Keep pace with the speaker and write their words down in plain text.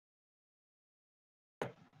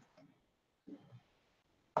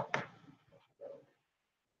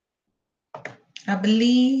I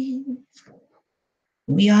believe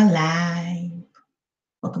we are live.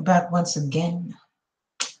 Welcome back once again.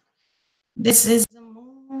 This is the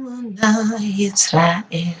moon night. It's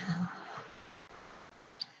right.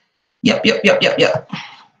 Yep.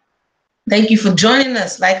 Thank you for joining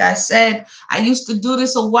us. Like I said, I used to do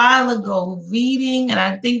this a while ago, reading, and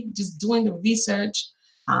I think just doing the research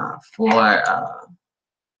for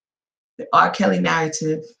the R. Kelly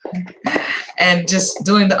narrative and just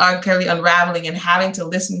doing the R. Kelly unraveling and having to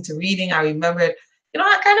listen to reading. I remembered,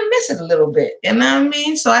 I kind of miss it a little bit. You know what I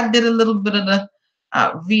mean? So I did a little bit of the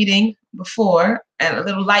reading before and a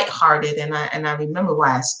little lighthearted. And I remember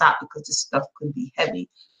why I stopped, because this stuff could be heavy,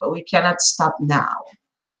 but we cannot stop now.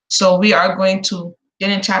 So we are going to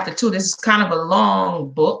get in chapter 2. This is kind of a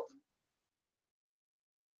long book.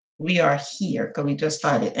 We are here because we just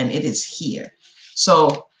started, and it is here.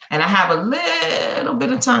 So, and I have a little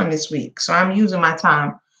bit of time this week, so I'm using my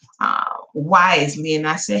time wisely. And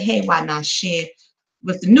I said, hey, why not share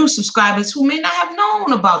with the new subscribers who may not have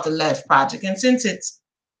known about the Left Project? And since it's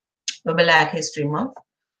the Black History Month,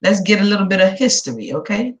 let's get a little bit of history,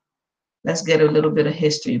 okay? Let's get a little bit of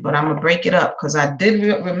history, but I'm going to break it up because I did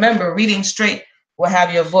remember reading straight will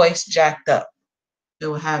have your voice jacked up. It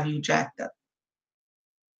will have you jacked up.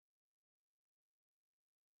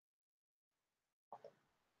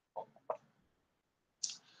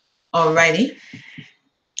 Alrighty.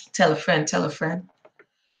 Tell a friend,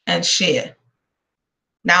 and share.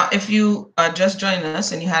 Now, if you are just joining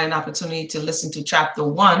us and you had an opportunity to listen to chapter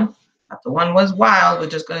 1, chapter 1 was wild. We're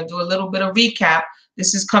just going to do a little bit of recap.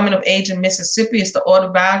 This is Coming of Age in Mississippi. It's the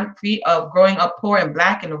autobiography of growing up poor and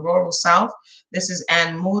Black in the rural South. This is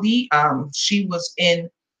Moody. She was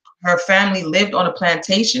her family lived on a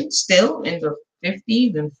plantation still in the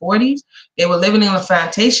 50s and 40s. They were living in a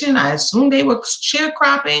plantation. I assume they were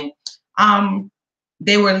sharecropping.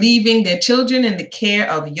 They were leaving their children in the care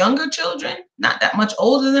of younger children, not that much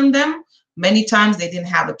older than them. Many times they didn't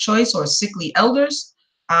have a choice, or sickly elders.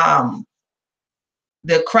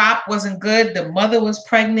 The crop wasn't good. The mother was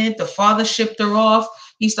pregnant. The father shipped her off.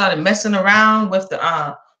 He started messing around with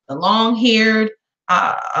the long-haired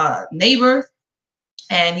neighbor,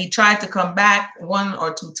 and he tried to come back 1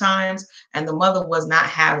 or 2 times, and the mother was not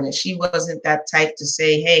having it. She wasn't that type to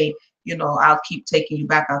say, hey, I'll keep taking you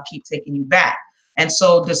back. I'll keep taking you back. And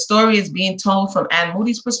so the story is being told from Ann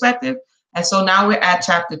Moody's perspective. And so now we're at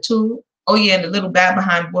chapter 2. Oh, yeah, and the little bad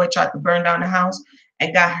behind boy tried to burn down the house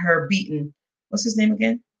and got her beaten. What's his name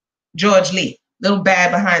again? George Lee. Little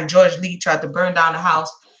bad behind George Lee tried to burn down the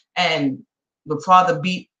house, and the father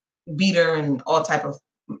beat her, and all type of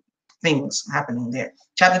things happening there.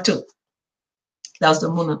 Chapter 2. That was the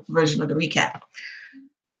Muna version of the recap.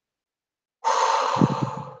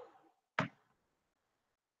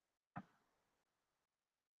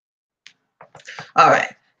 All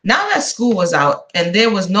right. Now that school was out and there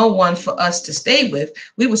was no one for us to stay with,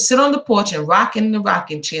 we would sit on the porch and rock in the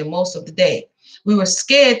rocking chair most of the day. We were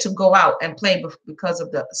scared to go out and play because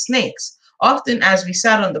of the snakes. Often as we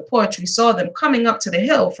sat on the porch, we saw them coming up to the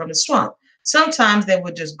hill from the swamp. Sometimes they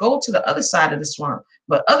would just go to the other side of the swamp,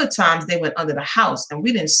 but other times they went under the house and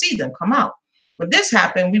we didn't see them come out. When this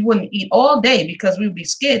happened, we wouldn't eat all day because we would be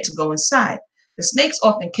scared to go inside. The snakes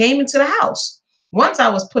often came into the house. Once I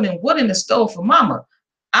was putting wood in the stove for Mama.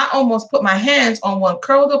 I almost put my hands on one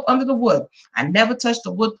curled up under the wood. I never touched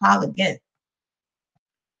the wood pile again.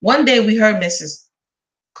 One day we heard Mrs.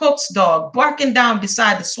 Cook's dog barking down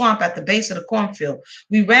beside the swamp at the base of the cornfield.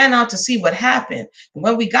 We ran out to see what happened. And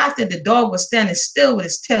when we got there, the dog was standing still with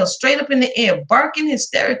his tail straight up in the air, barking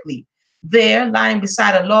hysterically. There, lying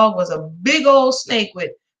beside a log, was a big old snake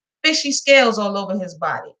with fishy scales all over his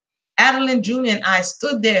body. Adeline Jr. and I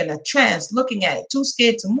stood there in a trance looking at it, too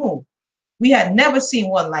scared to move. We had never seen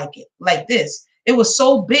one like this. It was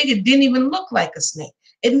so big it didn't even look like a snake.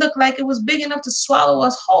 It looked like it was big enough to swallow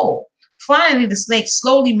us whole. Finally, the snake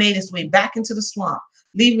slowly made its way back into the swamp,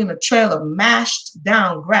 leaving a trail of mashed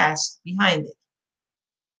down grass behind it.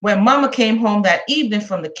 When Mama came home that evening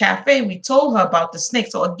from the cafe, we told her about the snake.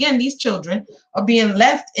 So again, these children are being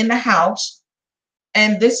left in the house.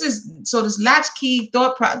 And this latchkey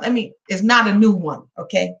thought process, is not a new one,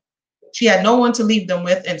 okay? She had no one to leave them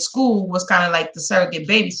with, and school was kind of like the surrogate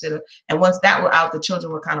babysitter. And once that were out, the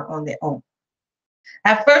children were kind of on their own.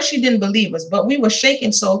 At first, she didn't believe us, but we were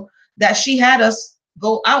shaken so that she had us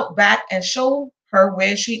go out back and show her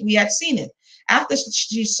where we had seen it. After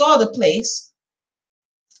she saw the place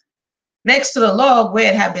next to the log where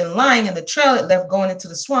it had been lying and the trail it left going into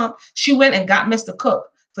the swamp, she went and got Mr. Cook.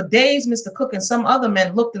 For days, Mr. Cook and some other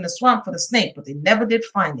men looked in the swamp for the snake, but they never did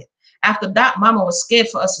find it. After that, Mama was scared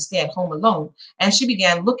for us to stay at home alone, and she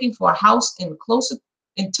began looking for a house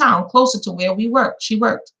in town closer to where we worked. She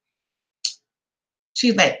worked.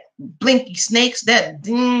 She's like, blinky snakes that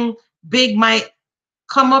big might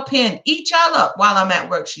come up here and eat y'all up while I'm at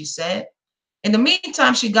work, she said. In the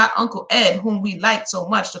meantime, she got Uncle Ed, whom we liked so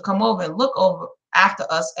much, to come over and look over after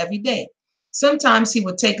us every day. Sometimes he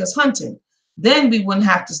would take us hunting. Then we wouldn't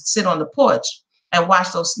have to sit on the porch and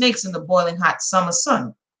watch those snakes in the boiling hot summer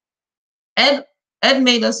sun. Ed, Ed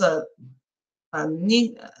made us a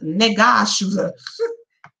nega shooter.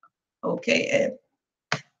 Okay, Ed.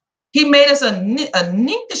 He made us a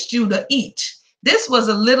ninka each. This was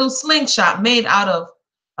a little slingshot made out of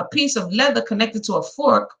a piece of leather connected to a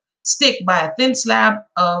fork stick by a thin slab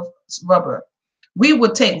of rubber. We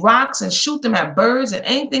would take rocks and shoot them at birds and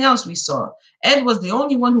anything else we saw. Ed was the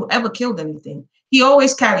only one who ever killed anything. He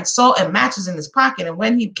always carried salt and matches in his pocket, and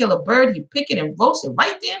when he'd kill a bird, he'd pick it and roast it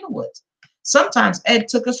right there in the woods. Sometimes Ed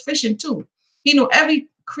took us fishing too. He knew every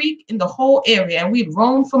creek in the whole area, and we'd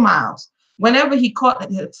roam for miles. Whenever he caught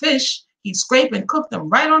a fish, he'd scrape and cook them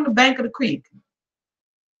right on the bank of the creek.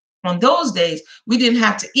 On those days, we didn't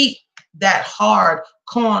have to eat that hard,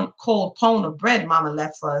 cold pone of bread Mama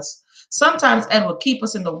left for us. Sometimes Ed would keep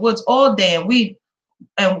us in the woods all day, and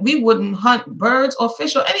we wouldn't hunt birds or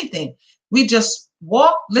fish or anything. We just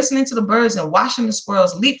walk, listening to the birds and watching the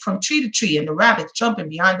squirrels leap from tree to tree and the rabbits jumping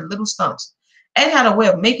behind the little stumps. Ed had a way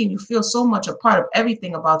of making you feel so much a part of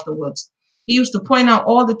everything about the woods. He used to point out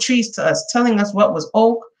all the trees to us, telling us what was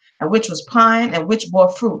oak and which was pine and which bore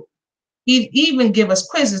fruit. He'd even give us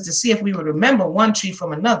quizzes to see if we would remember one tree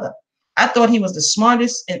from another. I thought he was the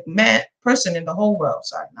smartest person in the whole world.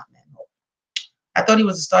 Sorry, not man. I thought he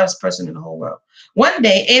was the smartest person in the whole world. One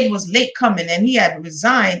day, Ed was late coming, and we had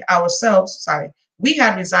resigned ourselves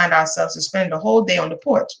to spend the whole day on the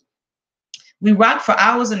porch. We rocked for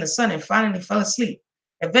hours in the sun and finally fell asleep.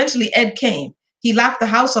 Eventually, Ed came. He locked the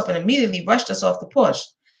house up and immediately rushed us off the porch.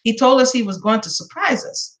 He told us he was going to surprise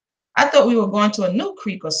us. I thought we were going to a new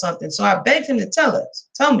creek or something, so I begged him to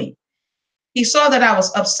tell me. He saw that I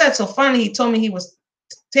was upset, so finally he told me he was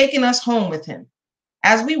taking us home with him.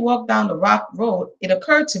 As we walked down the rock road, it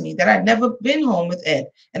occurred to me that I'd never been home with Ed,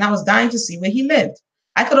 and I was dying to see where he lived.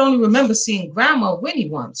 I could only remember seeing Grandma Winnie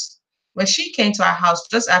once, when she came to our house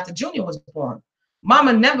just after Junior was born.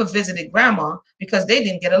 Mama never visited Grandma because they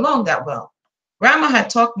didn't get along that well. Grandma had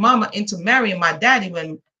talked Mama into marrying my daddy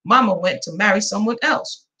when Mama went to marry someone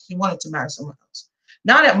else. She wanted to marry someone else.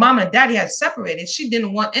 Now that Mama and Daddy had separated, she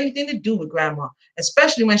didn't want anything to do with Grandma,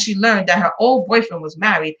 especially when she learned that her old boyfriend was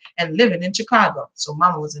married and living in Chicago. So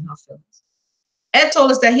Mama was in her feelings. Ed told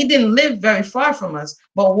us that he didn't live very far from us,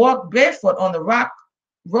 but walked barefoot on the rock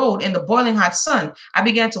road in the boiling hot sun. I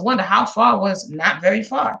began to wonder how far was not very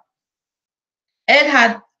far. Ed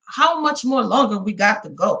had how much more longer we got to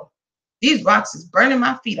go. These rocks is burning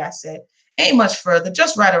my feet, I said. Ain't much further,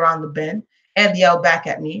 just right around the bend. Ed yelled back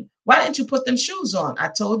at me. Why didn't you put them shoes on? I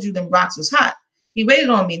told you them rocks was hot. He waited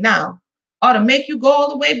on me now. Ought to make you go all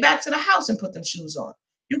the way back to the house and put them shoes on.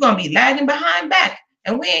 You're going to be lagging behind back,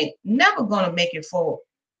 and we ain't never going to make it forward.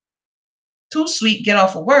 Too sweet, get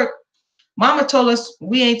off of work. Mama told us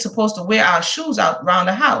we ain't supposed to wear our shoes out around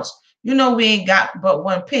the house. You know we ain't got but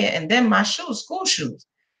one pair, and then my shoes, school shoes.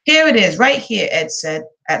 Here it is, right here, Ed said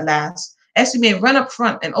at last. Estimate ran up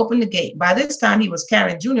front and opened the gate. By this time, he was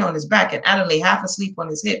carrying Junior on his back and Adelaide half asleep on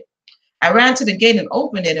his hip. I ran to the gate and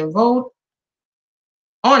opened it and rode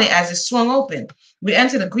on it as it swung open. We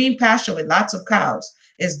entered a green pasture with lots of cows.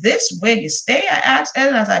 Is this where you stay? I asked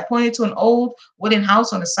Ed as I pointed to an old wooden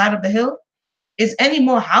house on the side of the hill. Is any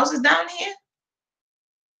more houses down here?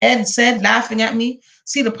 Ed said, laughing at me.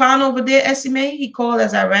 See the pond over there, Esime? He called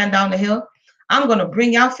as I ran down the hill. I'm going to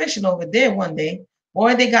bring y'all fishing over there one day.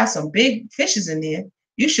 Boy, they got some big fishes in there.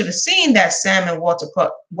 You should have seen that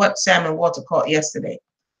what salmon Walter caught yesterday.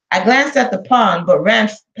 I glanced at the pond, but ran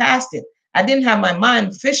past it. I didn't have my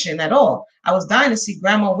mind fishing at all. I was dying to see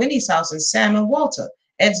Grandma Winnie's house and Sam and Walter,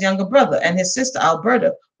 Ed's younger brother, and his sister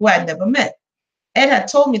Alberta, who I had never met. Ed had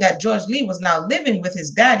told me that George Lee was now living with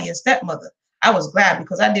his daddy and stepmother. I was glad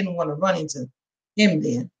because I didn't want to run into him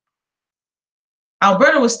then.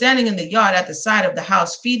 Alberta was standing in the yard at the side of the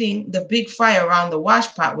house, feeding the big fire around the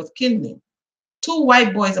wash pot with kindling. Two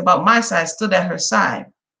white boys about my size stood at her side.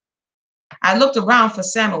 I looked around for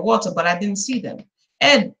Sam and Walter, but I didn't see them.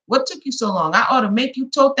 Ed, what took you so long? I ought to make you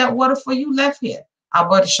tote that water for you left here.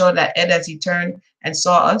 Alberta showed at Ed as he turned and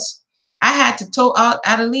saw us. I had to tow out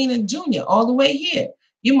Adeline and Junior all the way here.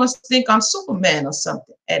 You must think I'm Superman or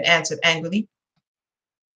something, Ed answered angrily.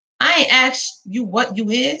 I ain't asked you what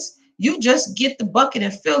you is. You just get the bucket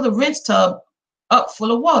and fill the rinse tub up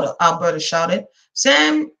full of water, Alberta shouted.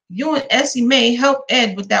 Sam, you and Essie May help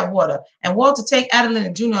Ed with that water, and Walter take Adeline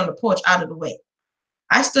and Junior on the porch out of the way.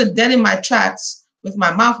 I stood dead in my tracks with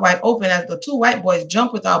my mouth wide open as the two white boys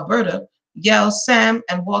jumped with Alberta, yelled Sam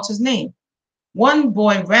and Walter's name. One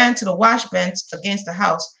boy ran to the wash bench against the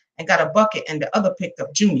house and got a bucket, and the other picked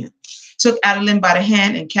up Junior, took Adeline by the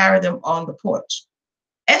hand, and carried them on the porch.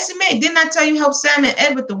 Essie Mae, didn't I tell you help Sam and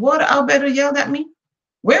Ed with the water? Alberta yelled at me.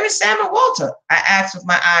 Where is Sam and Walter? I asked with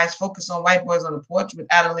my eyes focused on white boys on the porch with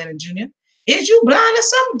Adeline and Junior. Is you blind or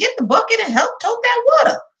something? Get the bucket and help tote that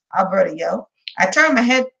water, Alberta yelled. I turned my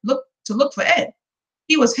head to look for Ed.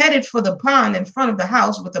 He was headed for the pond in front of the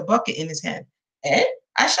house with a bucket in his hand. Ed?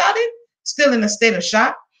 I shouted, still in a state of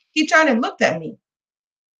shock. He turned and looked at me.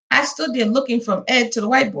 I stood there looking from Ed to the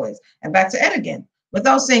white boys and back to Ed again.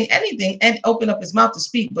 Without saying anything, Ed opened up his mouth to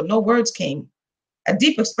speak, but no words came. A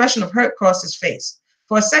deep expression of hurt crossed his face.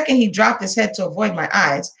 For a second, he dropped his head to avoid my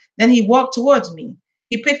eyes. Then he walked towards me.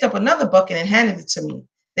 He picked up another bucket and handed it to me.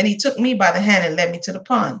 Then he took me by the hand and led me to the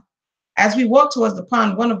pond. As we walked towards the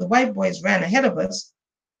pond, one of the white boys ran ahead of us.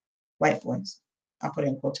 White boys, I'll put it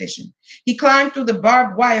in quotation. He climbed through the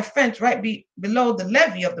barbed wire fence right below the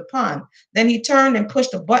levee of the pond. Then he turned and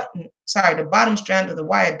pushed the bottom strand of the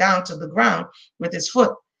wire down to the ground with his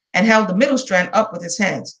foot and held the middle strand up with his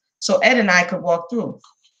hands so Ed and I could walk through.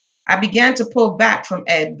 I began to pull back from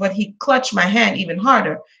Ed, but he clutched my hand even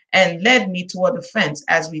harder and led me toward the fence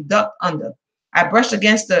as we ducked under. I brushed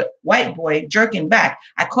against the white boy, jerking back.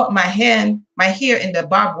 I caught my hair in the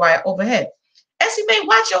barbed wire overhead. Essie Mae,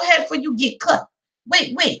 watch your head before you get cut.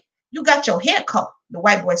 Wait, you got your hair cut, the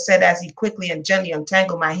white boy said as he quickly and gently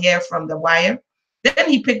untangled my hair from the wire. Then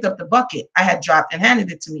he picked up the bucket I had dropped and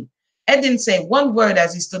handed it to me. Ed didn't say one word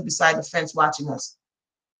as he stood beside the fence watching us.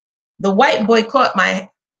 The white boy caught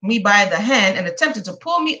me by the hand and attempted to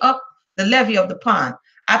pull me up the levee of the pond.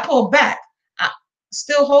 I pulled back.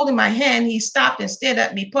 Still holding my hand, he stopped and stared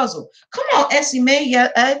at me puzzled. Come on, Essie Mae,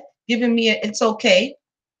 yelled Ed, giving me it's okay.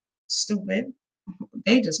 Stupid.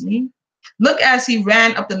 They just mean. Look as he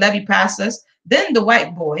ran up the levee past us. Then the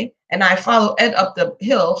white boy and I followed Ed up the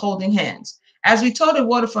hill holding hands. As we toted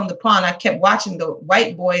water from the pond, I kept watching the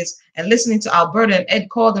white boys and listening to Alberta and Ed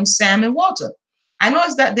call them Sam and Walter. I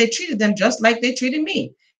noticed that they treated them just like they treated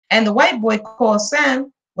me. And the white boy called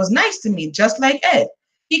Sam was nice to me, just like Ed.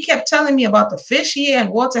 He kept telling me about the fish he and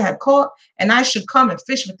Walter had caught, and I should come and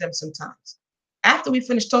fish with them sometimes. After we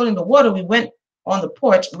finished toting the water, we went on the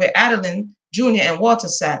porch where Adeline, Junior, and Walter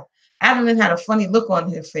sat. Adeline had a funny look on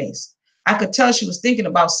her face. I could tell she was thinking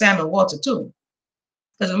about Sam and Walter too.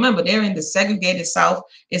 Because remember, they're in the segregated South.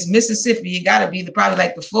 It's Mississippi. It got to be probably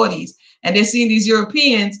like the 40s. And they're seeing these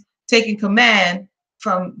Europeans taking command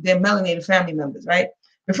from their melanated family members, right?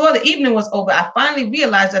 Before the evening was over, I finally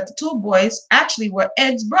realized that the two boys actually were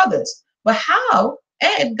Ed's brothers. But how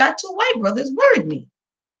Ed got two white brothers worried me.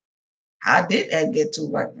 How did Ed get two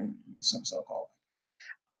white brothers? Some so-called.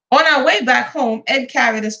 On our way back home, Ed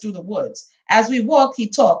carried us through the woods. As we walked, he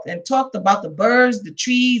talked about the birds, the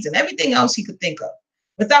trees, and everything else he could think of,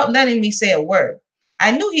 without letting me say a word.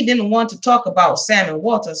 I knew he didn't want to talk about Sam and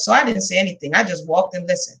Walter, so I didn't say anything. I just walked and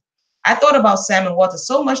listened. I thought about Sam and Walter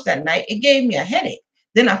so much that night, it gave me a headache.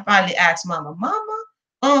 Then I finally asked Mama,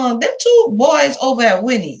 them two boys over at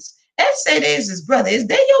Winnie's. Ed said there's his brother. Is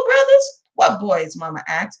they your brothers? What boys? Mama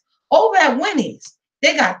asked. Over at Winnie's.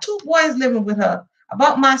 They got two boys living with her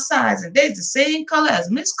about my size, and they're the same color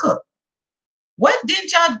as Miss Cook. What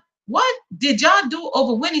did y'all do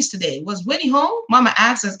over Winnie's today? Was Winnie home? Mama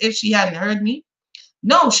asked as if she hadn't heard me.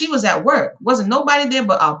 No, she was at work. Wasn't nobody there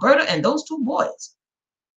but Alberta and those two boys.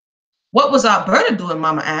 What was Alberta doing?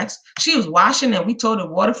 Mama asked. She was washing and we toted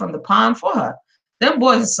water from the pond for her. Them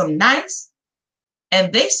boys is some nice,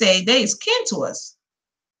 and they say they is kin to us.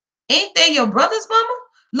 Ain't they your brothers, Mama?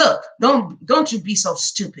 Look, don't you be so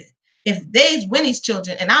stupid. If they's Winnie's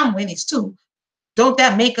children and I'm Winnie's too, don't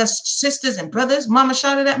that make us sisters and brothers? Mama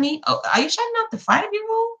shouted at me. Oh, are you shouting out the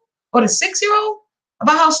 5-year-old or the 6-year-old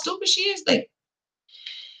about how stupid she is?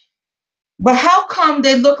 But how come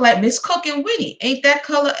they look like Miss Cook and Winnie? Ain't that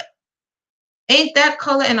color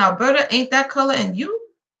in Alberta? Ain't that color in you?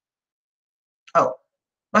 Oh,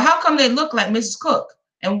 but how come they look like Mrs. Cook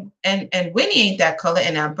and Winnie ain't that color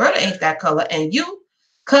and Alberta ain't that color and you?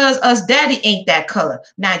 Cause us daddy ain't that color.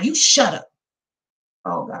 Now you shut up.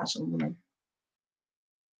 Oh gosh,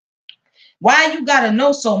 why you gotta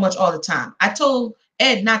know so much all the time? I told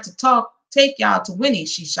Ed not to take y'all to Winnie,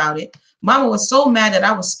 she shouted. Mama was so mad that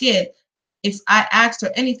I was scared if I asked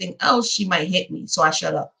her anything else, she might hit me, so I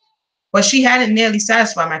shut up. But she hadn't nearly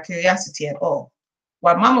satisfied my curiosity at all.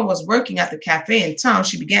 While Mama was working at the cafe in town,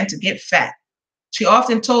 she began to get fat. She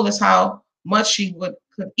often told us how much she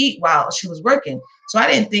could eat while she was working. So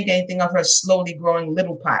I didn't think anything of her slowly growing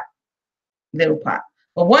little pot.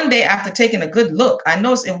 But one day after taking a good look, I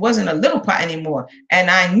noticed it wasn't a little pot anymore,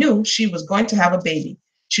 and I knew she was going to have a baby.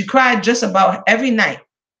 She cried just about every night.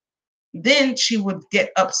 Then she would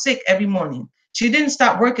get up sick every morning. She didn't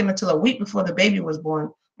stop working until a week before the baby was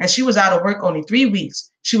born, and she was out of work only 3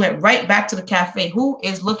 weeks. She went right back to the cafe. Who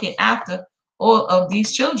is looking after all of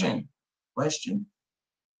these children? Question.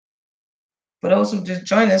 For those who just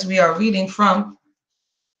joined us, we are reading from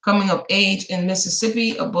Coming of Age in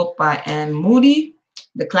Mississippi, a book by Anne Moody,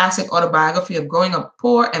 the classic autobiography of growing up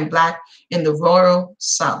poor and Black in the rural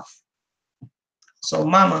South. So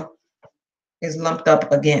Mama is lumped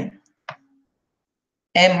up again.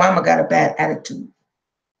 And Mama got a bad attitude.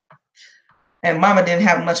 And Mama didn't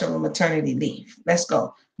have much of a maternity leave. Let's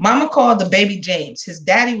go. Mama called the baby James. His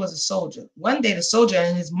daddy was a soldier. One day the soldier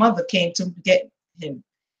and his mother came to get him.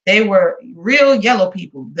 They were real yellow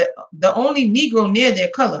people. The only Negro near their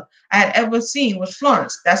color I had ever seen was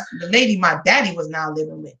Florence. That's the lady my daddy was now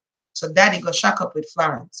living with. So daddy got shock up with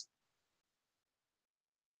Florence.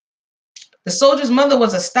 The soldier's mother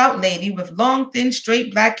was a stout lady with long, thin,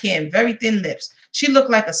 straight black hair and very thin lips. She looked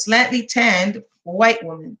like a slightly tanned white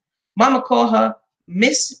woman. Mama called her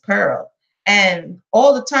Miss Pearl. And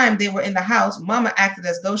all the time they were in the house, Mama acted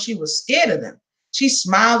as though she was scared of them. She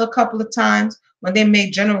smiled a couple of times when they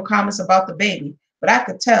made general comments about the baby, but I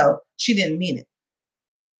could tell she didn't mean it.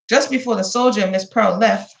 Just before the soldier and Miss Pearl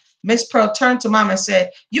left, Miss Pearl turned to Mama and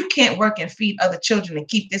said, "You can't work and feed other children and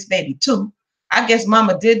keep this baby too." I guess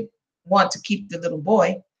Mama did want to keep the little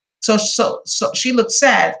boy. So she looked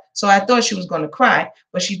sad, so I thought she was going to cry,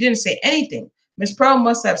 but she didn't say anything. Miss Pearl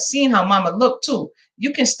must have seen how Mama looked too.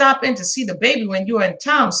 "You can stop in to see the baby when you are in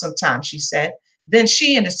town sometime," she said. Then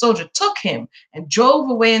she and the soldier took him and drove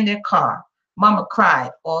away in their car. Mama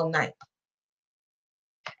cried all night.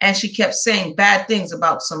 And she kept saying bad things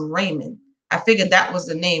about some Raymond. I figured that was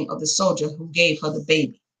the name of the soldier who gave her the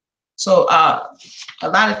baby. So a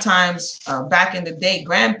lot of times back in the day,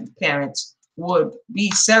 grandparents would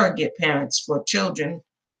be surrogate parents for children,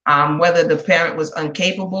 whether the parent was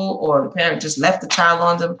incapable or the parent just left the child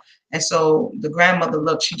on them. And so the grandmother,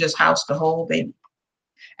 look, she just housed the whole baby.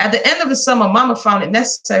 At the end of the summer, Mama found it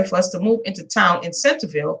necessary for us to move into town in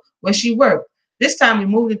Centerville, where she worked. This time we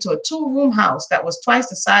moved into a two-room house that was twice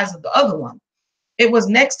the size of the other one. It was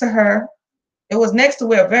next to her. It was next to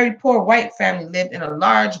where a very poor white family lived in a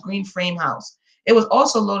large green frame house. It was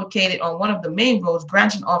also located on one of the main roads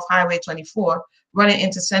branching off Highway 24, running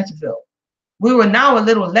into Centerville. We were now a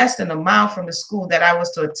little less than a mile from the school that I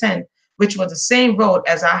was to attend, which was the same road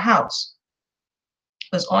as our house.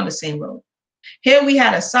 It was on the same road. Here we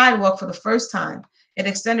had a sidewalk for the first time. It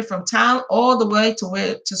extended from town all the way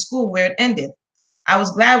to school where it ended. I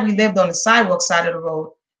was glad we lived on the sidewalk side of the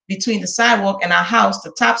road. Between the sidewalk and our house,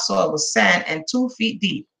 the topsoil was sand and 2 feet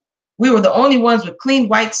deep. We were the only ones with clean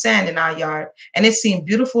white sand in our yard, and it seemed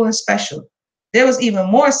beautiful and special. There was even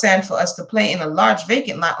more sand for us to play in a large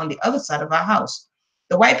vacant lot on the other side of our house.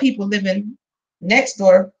 The white people living next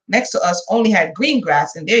to us, only had green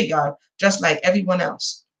grass in their yard, just like everyone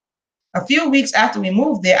else. A few weeks after we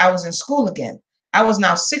moved there, I was in school again. I was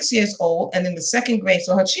now 6 years old and in the second grade,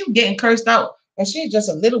 so she was getting cursed out, and she's just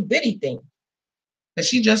a little bitty thing, but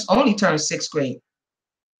she just only turned sixth grade.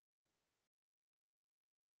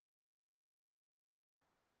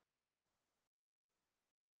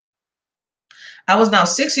 I was now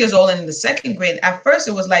 6 years old and in the second grade. At first,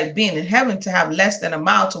 it was like being in heaven to have less than a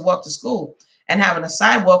mile to walk to school, and having a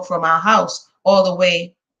sidewalk from our house all the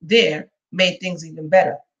way there made things even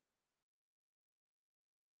better.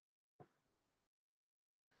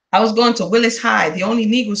 I was going to Willis High, the only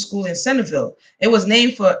Negro school in Centerville. It was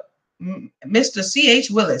named for Mr.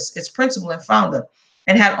 C.H. Willis, its principal and founder,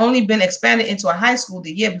 and had only been expanded into a high school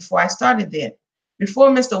the year before I started there. Before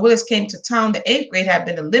Mr. Willis came to town, the eighth grade had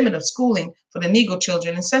been the limit of schooling for the Negro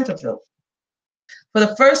children in Centerville. For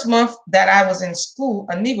the first month that I was in school,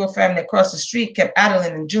 a Negro family across the street kept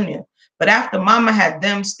Adeline and Junior. But after Mama had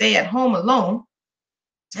them stay at home alone,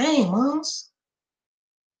 dang, moms.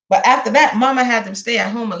 But after that, Mama had them stay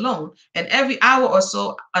at home alone. And every hour or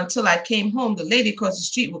so until I came home, the lady across the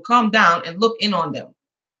street would come down and look in on them.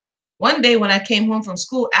 One day when I came home from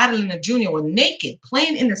school, Adeline and Junior were naked,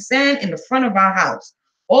 playing in the sand in the front of our house.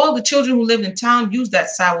 All the children who lived in town used that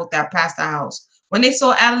sidewalk that passed our house. When they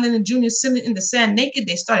saw Adeline and Junior sitting in the sand naked,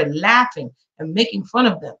 they started laughing and making fun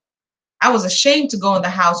of them. I was ashamed to go in the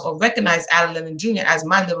house or recognize Adeline and Junior as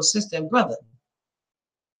my little sister and brother.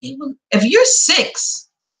 If you're 6,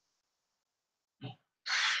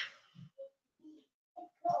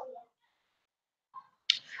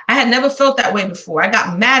 I had never felt that way before. I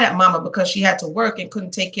got mad at Mama because she had to work and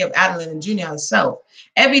couldn't take care of Adeline and Junior herself.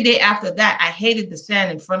 Every day after that, I hated the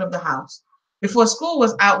sand in front of the house. Before school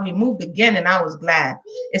was out, we moved again, and I was glad.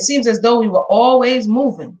 It seems as though we were always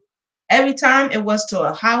moving. Every time it was to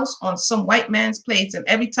a house on some white man's place, and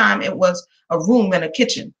every time it was a room and a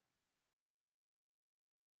kitchen.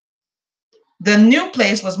 The new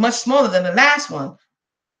place was much smaller than the last one.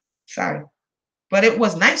 Sorry. But it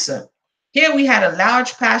was nicer. Here we had a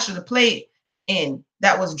large pasture to play in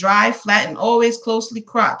that was dry, flat, and always closely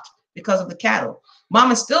cropped because of the cattle.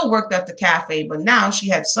 Mama still worked at the cafe, but now she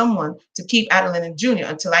had someone to keep Adeline and Junior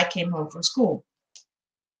until I came home from school.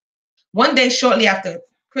 One day, shortly after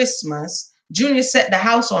Christmas, Junior set the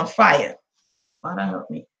house on fire. Father help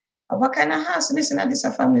me. What kind of house? Listen, this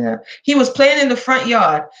a family. He was playing in the front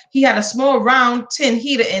yard. He had a small round tin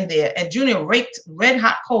heater in there, and Junior raked red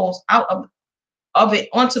hot coals out of it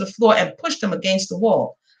onto the floor and pushed them against the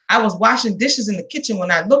wall. I was washing dishes in the kitchen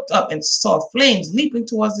when I looked up and saw flames leaping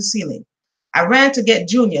towards the ceiling. I ran to get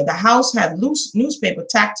Junior. The house had loose newspaper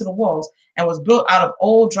tacked to the walls and was built out of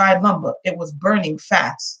old dried lumber. It was burning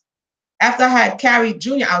fast. After I had carried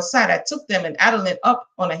Junior outside, I took them and Adeline up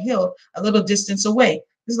on a hill a little distance away.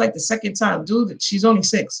 This is like the second time, dude. She's only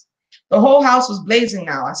 6. The whole house was blazing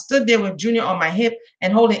now. I stood there with Junior on my hip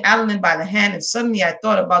and holding Adeline by the hand, and suddenly I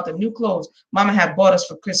thought about the new clothes Mama had bought us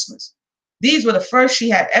for Christmas. These were the first she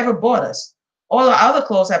had ever bought us. All the other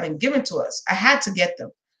clothes had been given to us. I had to get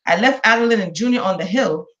them. I left Adeline and Junior on the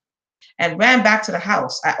hill and ran back to the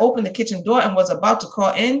house. I opened the kitchen door and was about to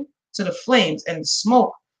crawl in to the flames and the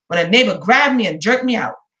smoke when a neighbor grabbed me and jerked me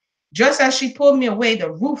out. Just as she pulled me away,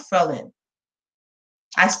 the roof fell in.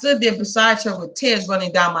 I stood there beside her with tears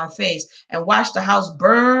running down my face and watched the house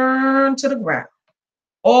burn to the ground.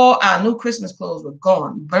 All our new Christmas clothes were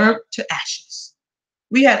gone, burnt to ashes.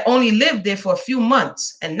 We had only lived there for a few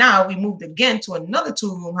months, and now we moved again to another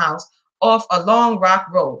 2-room house off a long rock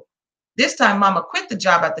road. This time, Mama quit the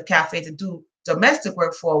job at the cafe to do domestic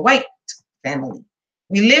work for a white family.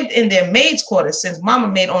 We lived in their maid's quarters since Mama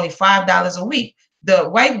made only $5 a week. The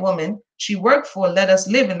white woman she worked for let us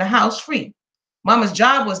live in the house free. Mama's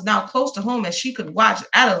job was now close to home and she could watch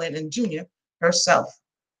Adeline and Junior herself.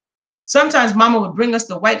 Sometimes Mama would bring us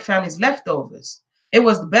the white family's leftovers. It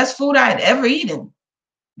was the best food I had ever eaten.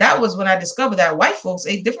 That was when I discovered that white folks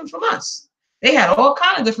ate different from us. They had all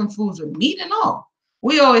kinds of different foods with meat and all.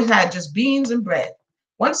 We always had just beans and bread.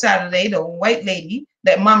 One Saturday, the white lady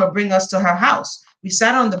let Mama bring us to her house. We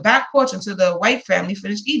sat on the back porch until the white family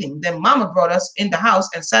finished eating. Then Mama brought us in the house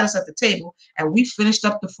and sat us at the table, and we finished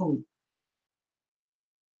up the food.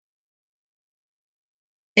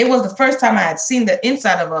 It was the first time I had seen the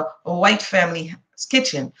inside of a white family's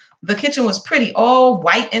kitchen. The kitchen was pretty, all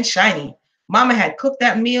white and shiny. Mama had cooked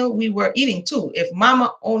that meal we were eating too. If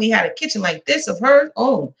Mama only had a kitchen like this of her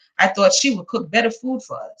own, I thought she would cook better food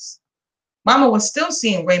for us. Mama was still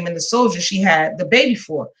seeing Raymond, the soldier she had the baby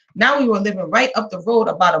for. Now we were living right up the road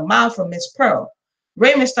about a mile from Miss Pearl.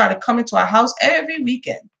 Raymond started coming to our house every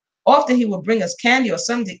weekend. Often he would bring us candy or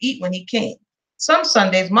something to eat when he came. Some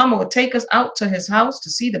Sundays, Mama would take us out to his house to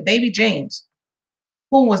see the baby James,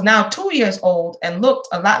 who was now 2 years old and looked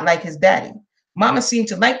a lot like his daddy. Mama seemed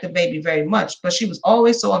to like the baby very much, but she was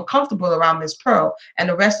always so uncomfortable around Miss Pearl and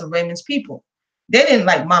the rest of Raymond's people. They didn't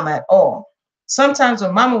like Mama at all. Sometimes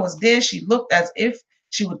when Mama was there, she looked as if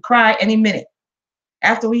she would cry any minute.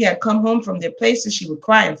 After we had come home from their places, she would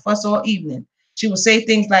cry and fuss all evening. She would say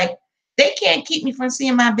things like, "They can't keep me from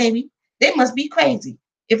seeing my baby. They must be crazy.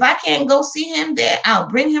 If I can't go see him there, I'll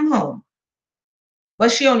bring him home."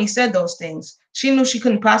 But she only said those things. She knew she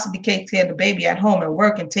couldn't possibly take care of the baby at home and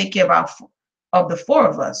work and take care of the 4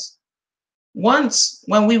 of us. Once,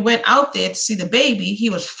 when we went out there to see the baby, he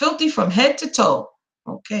was filthy from head to toe.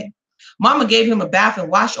 Okay. Mama gave him a bath and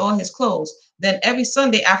washed all his clothes. Then every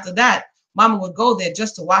Sunday after that, Mama would go there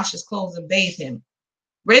just to wash his clothes and bathe him.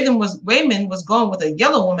 Raymond was going with a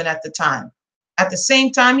yellow woman at the time. At the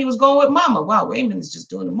same time, he was going with Mama. Wow, Raymond is just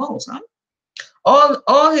doing the most, huh?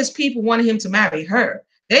 All his people wanted him to marry her.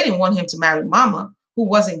 They didn't want him to marry Mama, who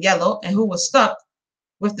wasn't yellow and who was stuck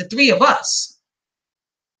with the 3 of us.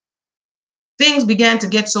 Things began to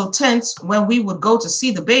get so tense when we would go to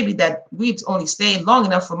see the baby that we'd only stayed long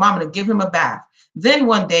enough for Mama to give him a bath. Then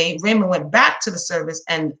one day, Raymond went back to the service,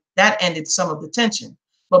 and that ended some of the tension.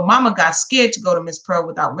 But Mama got scared to go to Miss Pearl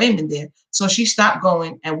without Raymond there, so she stopped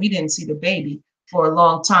going, and we didn't see the baby for a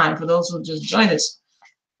long time. For those who just joined us,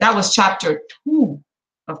 that was chapter 2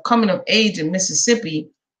 of Coming of Age in Mississippi.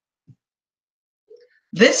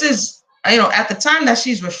 This is, at the time that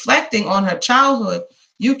she's reflecting on her childhood,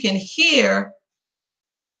 you can hear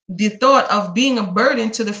the thought of being a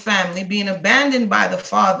burden to the family, being abandoned by the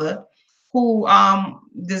father, who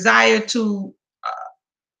desired to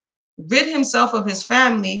rid himself of his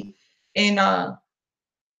family in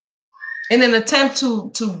in an attempt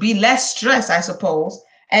to be less stressed, I suppose.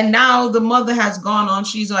 And now the mother has gone on.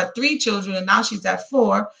 She's at 3 children, and now she's at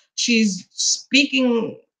 4. She's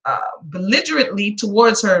speaking belligerently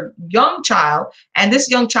towards her young child, and this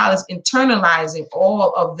young child is internalizing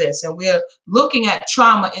all of this. And we're looking at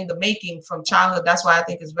trauma in the making from childhood. That's why I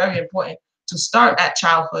think it's very important to start at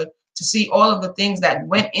childhood, to see all of the things that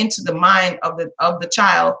went into the mind of the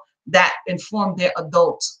child that informed their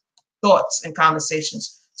adult thoughts and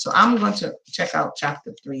conversations. So I'm going to check out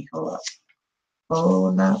chapter 3. Hold up.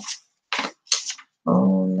 Hold up.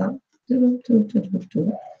 Hold up.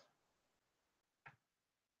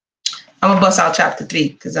 I'm going to bust out chapter 3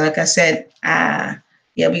 because, like I said, yeah,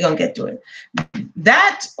 we're going to get to it.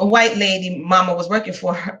 That white lady mama was working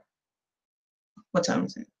for her. What time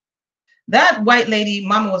is it? That white lady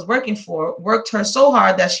mama was working for worked her so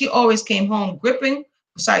hard that she always came home griping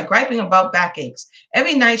about backaches.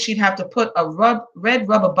 Every night she'd have to put a red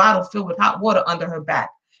rubber bottle filled with hot water under her back.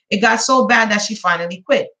 It got so bad that she finally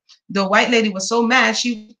quit. The white lady was so mad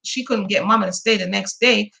she couldn't get mama to stay the next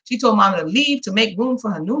day. She told mama to leave to make room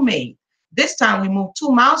for her new maid. This time we moved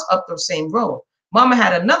 2 miles up the same road. Mama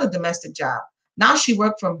had another domestic job. Now she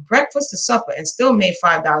worked from breakfast to supper and still made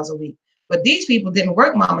 $5 a week. But these people didn't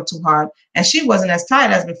work mama too hard, and she wasn't as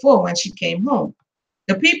tired as before when she came home.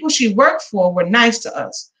 The people she worked for were nice to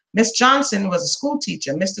us. Miss Johnson was a school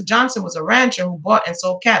teacher. Mr. Johnson was a rancher who bought and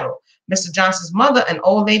sold cattle. Mr. Johnson's mother, an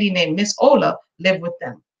old lady named Miss Ola, lived with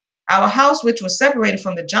them. Our house, which was separated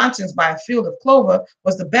from the Johnsons by a field of clover,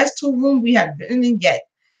 was the best 2-room we had been in yet.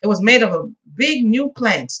 It was made of a big new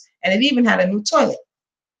planks, and it even had a new toilet.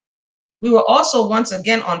 We were also once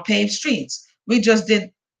again on paved streets. We just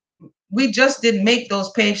didn't make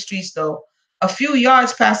those paved streets, though. A few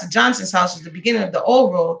yards past the Johnson's house was the beginning of the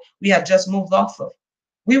old road we had just moved off of.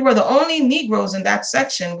 We were the only Negroes in that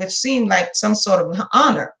section, which seemed like some sort of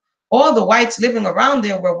honor. All the whites living around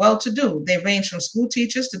there were well-to-do. They ranged from school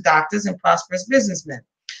teachers to doctors and prosperous businessmen.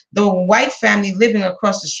 The white family living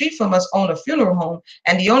across the street from us owned a funeral home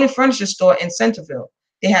and the only furniture store in Centerville.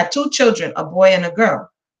 They had 2 children, a boy and a girl.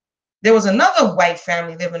 There was another white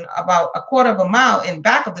family living about a quarter of a mile in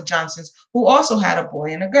back of the Johnsons who also had a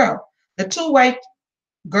boy and a girl. The 2 white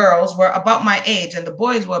girls were about my age and the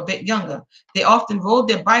boys were a bit younger. They often rode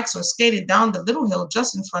their bikes or skated down the little hill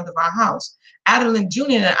just in front of our house. Adeline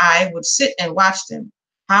Jr. and I would sit and watch them.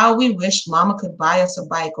 How we wished Mama could buy us a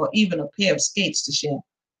bike or even a pair of skates to share.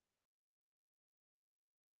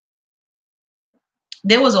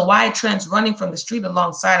 There was a wide trench running from the street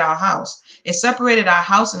alongside our house. It separated our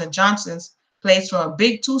house and the Johnsons' place from a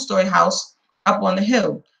big 2-story house up on the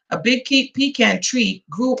hill. A big pecan tree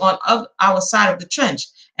grew on our side of the trench,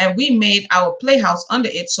 and we made our playhouse under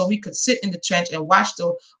it so we could sit in the trench and watch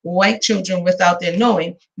the white children without their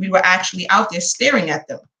knowing we were actually out there staring at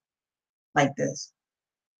them like this.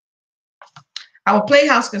 Our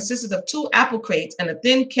playhouse consisted of 2 apple crates and a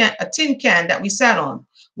tin can that we sat on.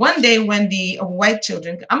 One day when the white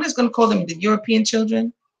children, I'm just going to call them the European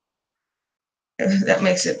children. That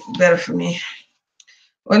makes it better for me.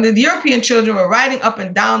 When the European children were riding up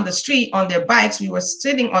and down the street on their bikes, we were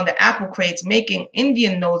sitting on the apple crates making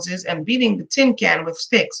Indian noses and beating the tin can with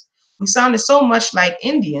sticks. We sounded so much like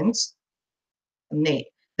Indians, Nate,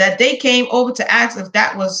 that they came over to ask if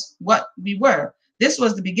that was what we were. This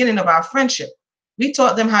was the beginning of our friendship. We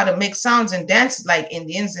taught them how to make sounds and dances like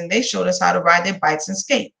Indians, and they showed us how to ride their bikes and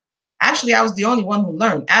skate. Actually, I was the only one who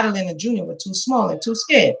learned. Adeline and Junior were too small and too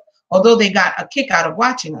scared, although they got a kick out of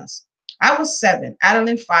watching us. I was 7,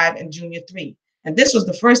 Adeline 5, and Junior 3, and this was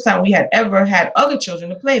the first time we had ever had other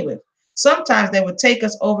children to play with. Sometimes they would take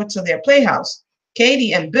us over to their playhouse.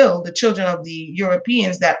 Katie and Bill, the children of the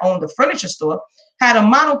Europeans that owned the furniture store, had a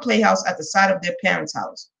model playhouse at the side of their parents'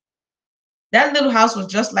 house. That little house was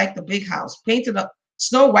just like the big house, painted up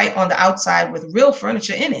snow white on the outside with real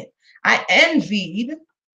furniture in it. I envied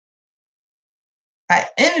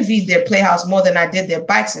their playhouse more than I did their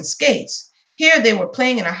bikes and skates. Here they were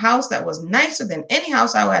playing in a house that was nicer than any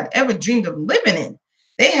house I had ever dreamed of living in.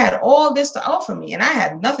 They had all this to offer me, and I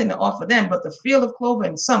had nothing to offer them but the field of clover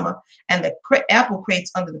in summer and the apple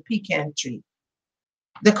crates under the pecan tree.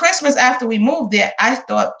 The Christmas after we moved there, I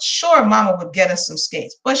thought sure Mama would get us some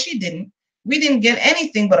skates, but she didn't. We didn't get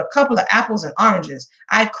anything but a couple of apples and oranges.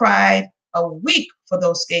 I cried a week for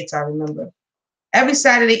those skates, I remember. Every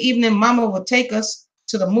Saturday evening, Mama would take us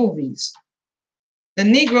to the movies. The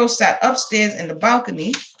Negroes sat upstairs in the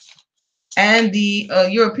balcony, and the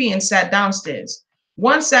Europeans sat downstairs.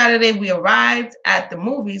 One Saturday, we arrived at the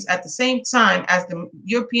movies at the same time as the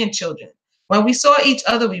European children. When we saw each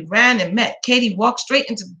other, we ran and met. Katie walked straight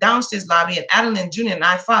into the downstairs lobby, and Adeline Jr. and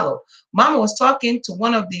I followed. Mama was talking to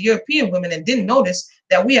one of the European women and didn't notice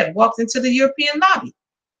that we had walked into the European lobby.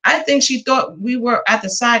 I think she thought we were at the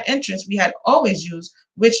side entrance we had always used,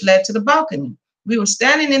 which led to the balcony. We were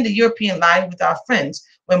standing in the European lobby with our friends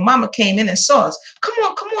when Mama came in and saw us. Come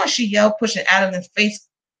on, she yelled, pushing Adeline's face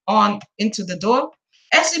on into the door.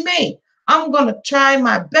 Essie Mae, I'm going to try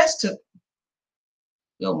my best to.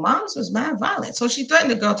 Yo, Mom's was mad violent. So she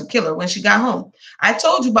threatened the girl to kill her when she got home. I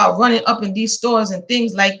told you about running up in these stores and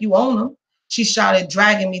things like you own them, she shouted,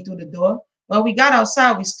 dragging me through the door. When we got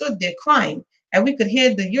outside, we stood there crying, and we could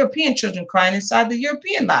hear the European children crying inside the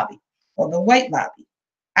European lobby or the white lobby.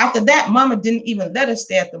 After that, Mama didn't even let us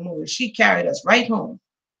stay at the movie. She carried us right home.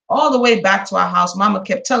 All the way back to our house, Mama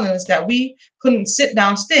kept telling us that we couldn't sit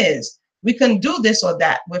downstairs. We couldn't do this or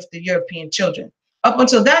that with the European children. Up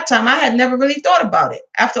until that time, I had never really thought about it.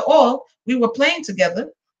 After all, we were playing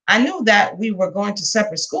together. I knew that we were going to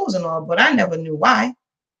separate schools and all, but I never knew why.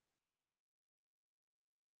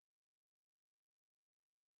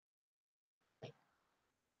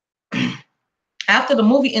 After the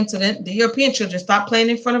movie incident, the European children stopped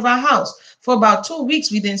playing in front of our house. For about 2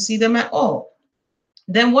 weeks, we didn't see them at all.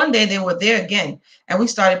 Then one day they were there again, and we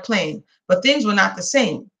started playing, but things were not the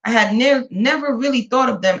same. I had never really thought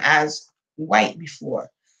of them as white before.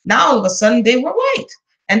 Now all of a sudden they were white,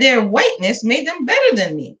 and their whiteness made them better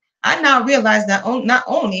than me. I now realized that not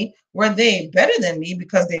only were they better than me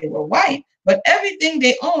because they were white, but everything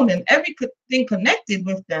they owned and everything connected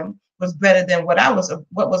with them was better than what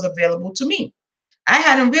was available to me. I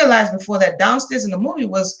hadn't realized before that downstairs in the movie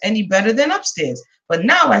was any better than upstairs, but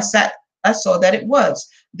now I saw that it was.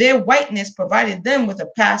 Their whiteness provided them with a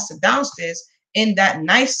pass to downstairs in that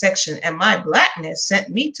nice section, and my blackness sent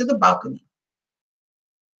me to the balcony.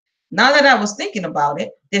 Now that I was thinking about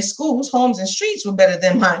it, their schools, homes, and streets were better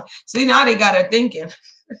than mine. See, now they got her thinking.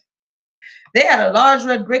 They had a large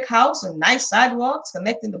red brick house and nice sidewalks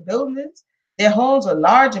connecting the buildings. Their homes were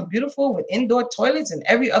large and beautiful with indoor toilets and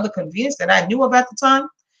every other convenience that I knew of at the time.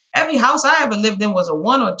 Every house I ever lived in was a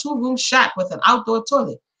 1 or 2 room shack with an outdoor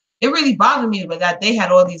toilet. It really bothered me that they had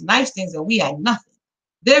all these nice things and we had nothing.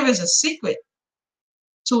 There is a secret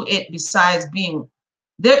to it besides being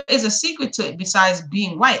there is a secret to it besides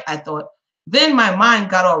being white, I thought. Then my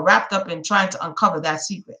mind got all wrapped up in trying to uncover that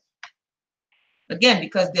secret. Again,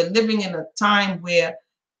 because they're living in a time where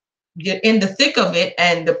you're in the thick of it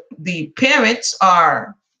and the parents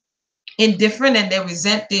are indifferent and they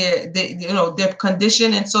resent their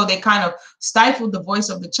condition, and so they kind of stifled the voice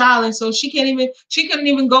of the child, and so she couldn't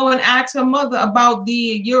even go and ask her mother about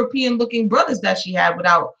the European looking brothers that she had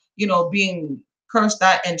without being cursed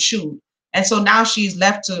at and shooed. And so now she's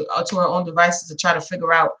left to her own devices to try to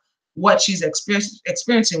figure out what she's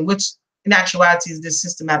experiencing, which in actuality is this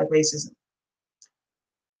systematic racism.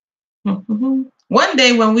 One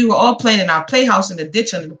day when we were all playing in our playhouse in the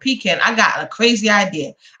ditch under the pecan, I got a crazy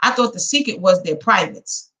idea. I thought the secret was their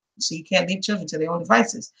privates. So you can't leave children to their own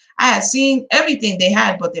devices. I had seen everything they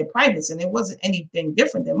had but their privates, and it wasn't anything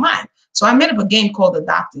different than mine. So I made up a game called The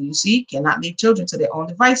Doctor. You see, cannot leave children to their own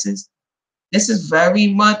devices. This is very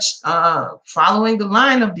much following the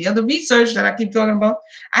line of the other research that I keep talking about.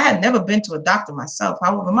 I had never been to a doctor myself.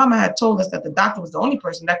 However, Mama had told us that the doctor was the only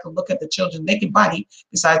person that could look at the children's naked body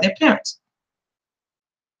besides their parents.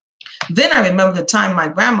 Then I remember the time my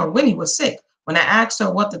grandma Winnie was sick. When I asked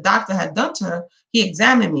her what the doctor had done to her, he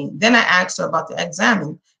examined me. Then I asked her about the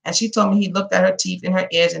exam, and she told me he looked at her teeth and her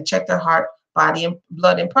ears and checked her heart, body, and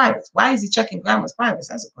blood in private. Why is he checking grandma's privates?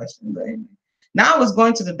 That's a question. But anyway. Now I was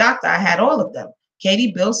going to the doctor. I had all of them.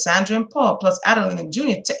 Katie, Bill, Sandra, and Paul, plus Adeline and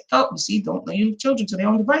Junior. Don't leave children to their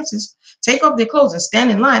own devices. Take off their clothes and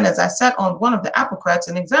stand in line as I sat on one of the apple carts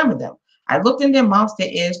and examined them. I looked in their mouths, their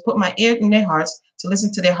ears, put my ear in their hearts to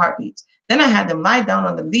listen to their heartbeats. Then I had them lie down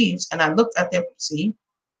on the leaves and I looked at you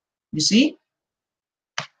see?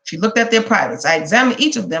 She looked at their privates. I examined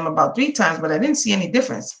each of them about 3 times, but I didn't see any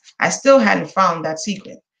difference. I still hadn't found that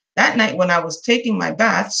secret. That night when I was taking my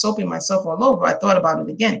bath, soaping myself all over, I thought about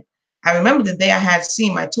it again. I remember the day I had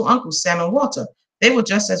seen my 2 uncles, Sam and Walter. They were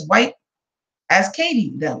just as white as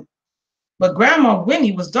Katie, them. But Grandma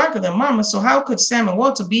Winnie was darker than Mama, so how could Sam and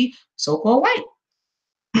Walter be so-called white?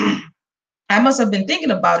 I must have been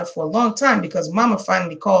thinking about it for a long time because Mama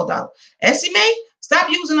finally called out, Essie Mae, stop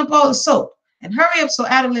using up all the soap and hurry up so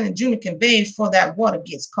Adeline and Junior can bathe before that water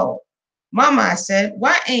gets cold. Mama, I said,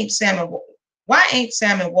 why ain't Sam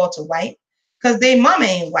and Walter white? Because they mama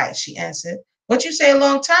ain't white, she answered. But you say a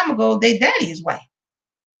long time ago, they daddy is white.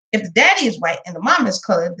 If the daddy is white and the mom is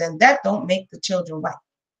colored, then that don't make the children white.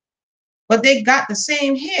 But they got the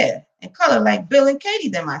same hair and color like Bill and Katie,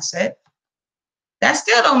 them, I said. That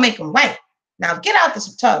still don't make them white. Now get out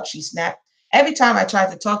this tub, she snapped. Every time I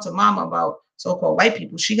tried to talk to Mama about so-called white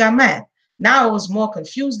people, she got mad. Now I was more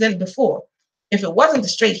confused than before. If it wasn't the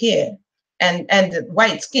straight hair and the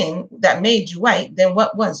white skin that made you white, then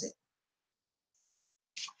what was it?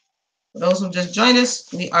 For those who just joined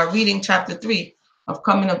us, we are reading chapter 3 of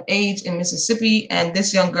Coming of Age in Mississippi, and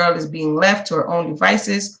this young girl is being left to her own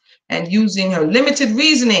devices and using her limited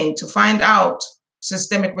reasoning to find out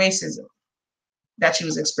systemic racism that she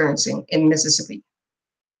was experiencing in Mississippi.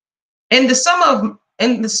 In the summer,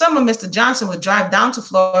 Mr. Johnson would drive down to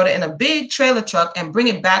Florida in a big trailer truck and bring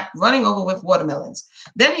it back running over with watermelons.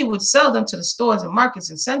 Then he would sell them to the stores and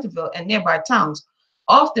markets in Centerville and nearby towns.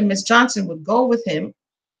 Often Miss Johnson would go with him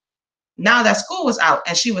now that school was out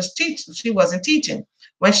and she wasn't teaching.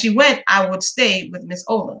 When she went, I would stay with Miss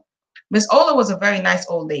Ola. Miss Ola was a very nice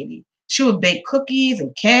old lady. She would bake cookies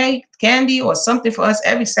and candy or something for us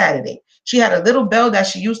every Saturday. She had a little bell that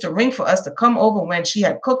she used to ring for us to come over when she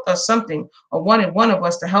had cooked us something or wanted one of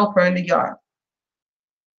us to help her in the yard.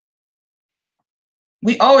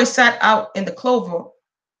 We always sat out in the clover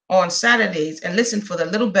on Saturdays and listened for the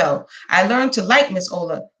little bell. I learned to like Miss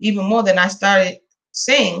Ola even more than I started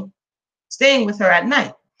saying staying with her at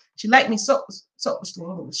night. She liked me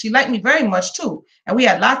she liked me very much too, and we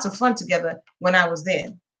had lots of fun together when I was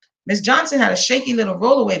there. Miss Johnson had a shaky little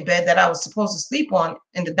rollaway bed that I was supposed to sleep on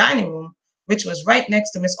in the dining room, which was right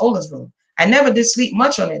next to Miss Ola's room. I never did sleep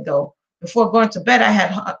much on it though. Before going to bed, I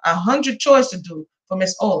had 100 chores to do for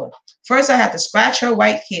Miss Ola. First, I had to scratch her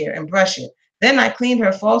white hair and brush it. Then I cleaned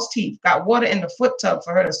her false teeth, got water in the foot tub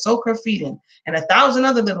for her to soak her feet in, and 1,000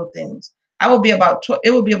 other little things. It would be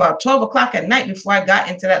about 12 o'clock at night before I got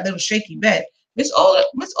into that little shaky bed. Miss Ola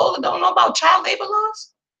don't know about child labor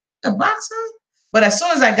laws? The boxer? But as soon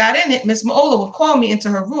as I got in it, Miss Ola would call me into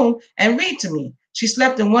her room and read to me. She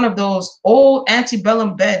slept in one of those old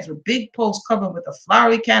antebellum beds with big posts covered with a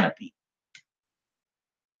flowery canopy.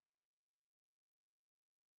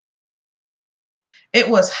 It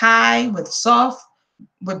was high with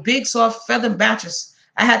big soft feather mattress.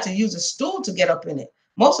 I had to use a stool to get up in it.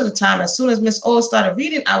 Most of the time, as soon as Miss Ola started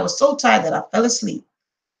reading, I was so tired that I fell asleep.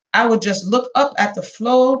 I would just look up at the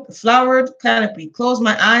flowered canopy, close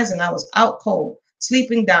my eyes, and I was out cold,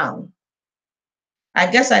 sleeping down.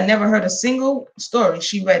 I guess I never heard a single story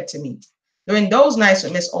she read to me. During those nights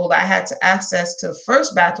with Miss Ola, I had to access to the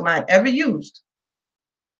first bathroom I had ever used.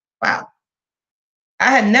 Wow.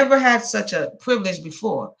 I had never had such a privilege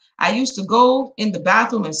before. I used to go in the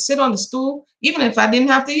bathroom and sit on the stool, even if I didn't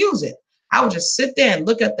have to use it. I would just sit there and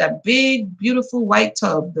look at that big, beautiful white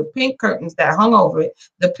tub, the pink curtains that hung over it,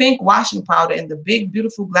 the pink washing powder in the big,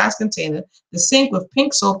 beautiful glass container, the sink with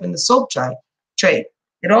pink soap in the tray.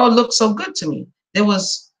 It all looked so good to me. There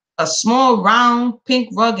was a small, round, pink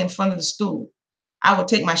rug in front of the stool. I would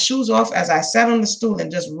take my shoes off as I sat on the stool and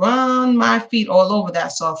just run my feet all over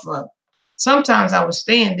that soft rug. Sometimes I was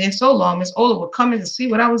staying there so long, Miss Ola would come in to see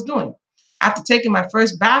what I was doing. After taking my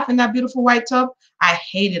first bath in that beautiful white tub, I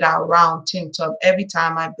hated our round tin tub every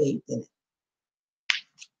time I bathed in it.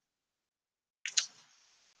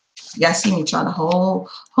 Y'all see me trying to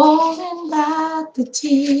holding back the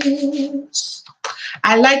tears.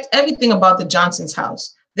 I liked everything about the Johnson's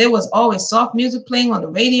house. There was always soft music playing on the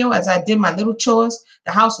radio as I did my little chores.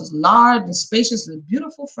 The house was large and spacious with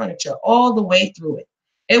beautiful furniture all the way through it.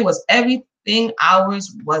 It was everything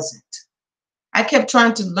ours wasn't. I kept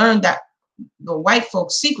trying to learn that the white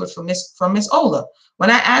folks' secret from Miss Ola. When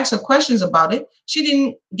I asked her questions about it, she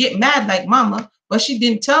didn't get mad like Mama, but she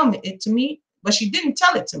didn't tell it to me. But she didn't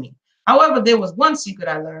tell it to me. However, there was one secret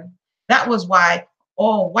I learned. That was why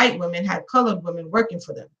all white women had colored women working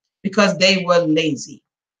for them, because they were lazy.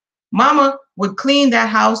 Mama would clean that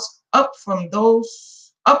house up for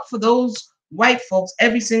those white folks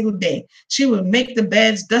every single day. She would make the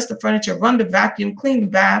beds, dust the furniture, run the vacuum, clean the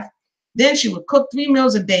bath. Then she would cook 3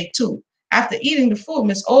 meals a day too. After eating the food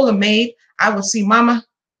Miss Ola made, I could see Mama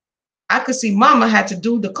had to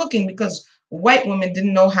do the cooking because white women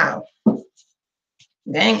didn't know how.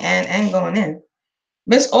 Dang, and going in.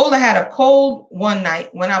 Miss Ola had a cold one night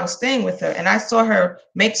when I was staying with her, and I saw her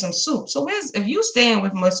make some soup. So if you staying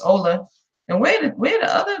with Miss Ola, and where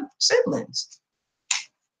the other siblings?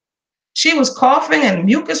 She was coughing and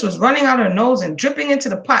mucus was running out her nose and dripping into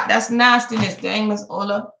the pot. That's nastiness, dang, Miss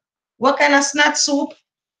Ola. What kind of snot soup?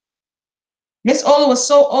 Miss Ola was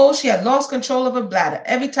so old she had lost control of her bladder.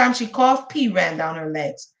 Every time she coughed, pee ran down her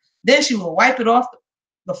legs. Then she would wipe it off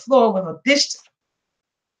the floor with a dish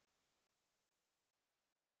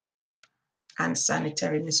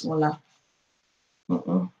Unsanitary, Miss Walla.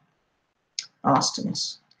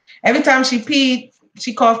 Awesomeness. Every time she peed,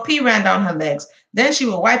 she coughed, pee ran down her legs. Then she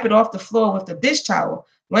would wipe it off the floor with the dish towel.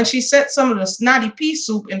 When she set some of the snotty pea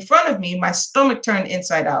soup in front of me, my stomach turned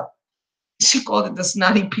inside out. She called it the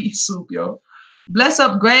snotty pea soup, yo. Bless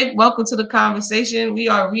up, Greg. Welcome to the conversation. We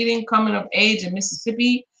are reading Coming of Age in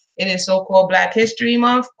Mississippi. It is so-called Black History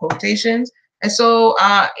Month, quotations. And so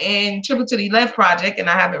in Triple to the Left Project, and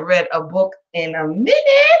I haven't read a book in a minute.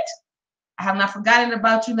 I have not forgotten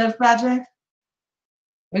about you, Left Project.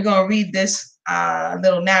 We're going to read this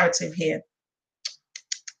little narrative here.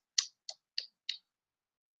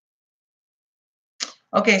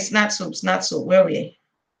 Okay, snot soup. Where are we?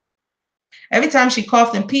 Every time she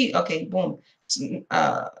coughed and peed, okay, boom.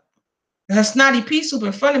 Her snotty pea soup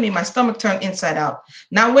in front of me, my stomach turned inside out.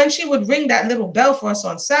 Now, when she would ring that little bell for us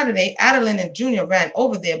on Saturday, Adeline and Junior ran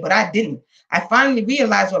over there, but I didn't. I finally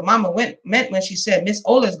realized what Mama meant when she said, Miss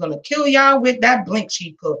Ola's going to kill y'all with that blink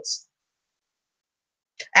she puts.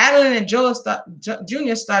 Adeline and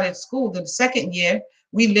Junior started school the second year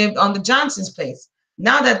we lived on the Johnson's place.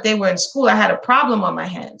 Now that they were in school, I had a problem on my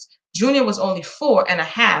hands. Junior was only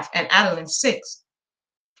 4.5 and Adeline 6.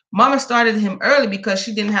 Mama started him early because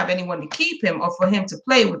she didn't have anyone to keep him or for him to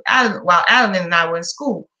play with while Adeline and I were in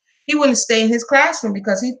school. He wouldn't stay in his classroom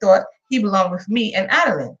because he thought he belonged with me and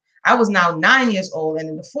Adeline. I was now 9 years old and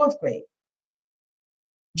in the 4th grade.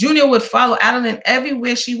 Junior would follow Adeline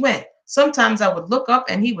everywhere she went. Sometimes I would look up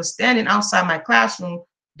and he was standing outside my classroom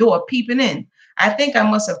door peeping in. I think I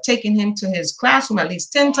must have taken him to his classroom at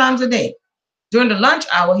least 10 times a day. During the lunch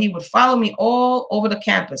hour, he would follow me all over the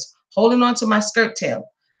campus, holding onto my skirt tail.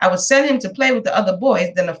 I would send him to play with the other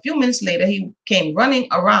boys. Then a few minutes later, he came running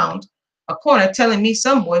around a corner telling me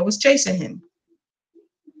some boy was chasing him.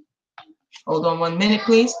 Hold on 1 minute,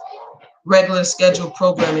 please. Regular scheduled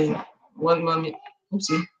programming. 1 minute.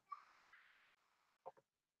 Oopsie.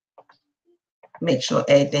 Make sure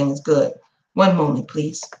everything is good. 1 moment,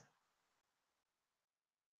 please.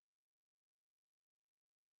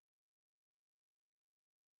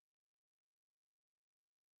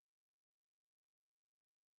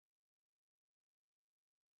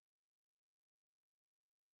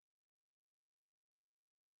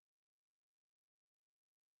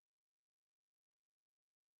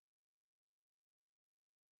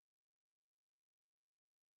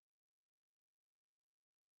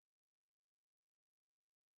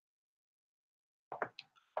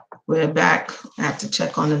 We're back. I have to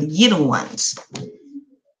check on the little ones.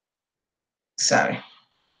 Sorry.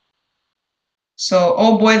 So,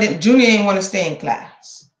 oh boy, Junior didn't want to stay in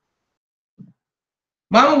class.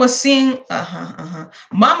 Mama was seeing,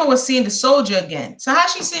 Mama was seeing the soldier again. So how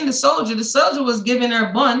she seeing the soldier? The soldier was giving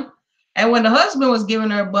her bun. And when the husband was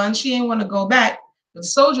giving her bun, she didn't want to go back. But the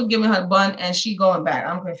soldier giving her bun and she going back.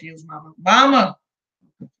 I'm confused, Mama.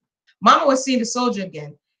 Mama was seeing the soldier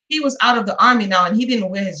again. He was out of the army now and he didn't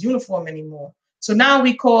wear his uniform anymore. So now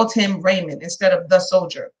we called him Raymond instead of the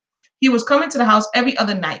soldier. He was coming to the house every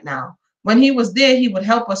other night now. When he was there, he would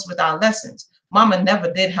help us with our lessons. Mama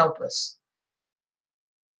never did help us.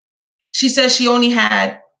 She said she only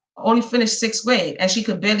finished 6th grade and she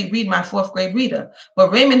could barely read my 4th grade reader.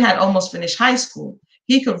 But Raymond had almost finished high school.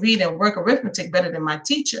 He could read and work arithmetic better than my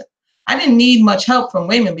teacher. I didn't need much help from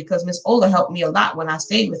Raymond because Miss Ola helped me a lot when I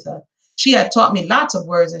stayed with her. She had taught me lots of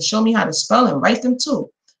words and showed me how to spell and write them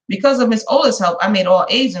too. Because of Miss Ola's help, I made all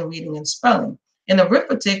A's in reading and spelling. In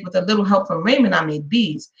arithmetic, with a little help from Raymond, I made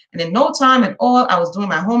B's. And in no time at all, I was doing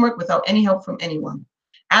my homework without any help from anyone.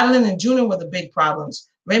 Adeline and Junior were the big problems.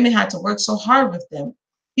 Raymond had to work so hard with them.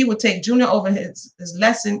 He would take Junior over his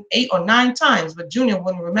lesson 8 or 9 times, but Junior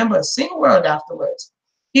wouldn't remember a single word afterwards.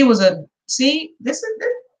 He was I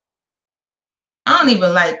don't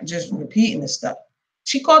even like just repeating this stuff.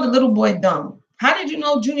 She called the little boy dumb. How did you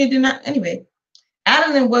know Junior did not? Anyway,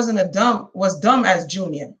 Adeline was dumb as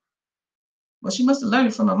Junior. Well, she must have learned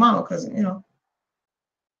it from her mama because,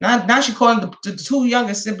 now she calling the 2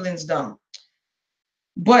 younger siblings dumb.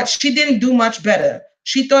 But she didn't do much better.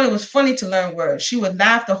 She thought it was funny to learn words. She would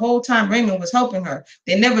laugh the whole time Raymond was helping her.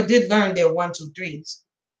 They never did learn their 1, 2, 3s.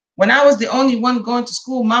 When I was the only one going to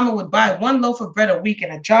school, Mama would buy 1 loaf of bread a week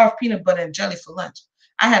and a jar of peanut butter and jelly for lunch.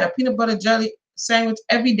 I had a peanut butter jelly sandwich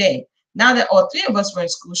every day. Now that all 3 of us were in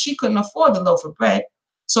school, she couldn't afford the loaf of bread.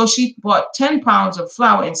 So she bought 10 pounds of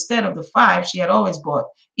flour instead of the 5 she had always bought.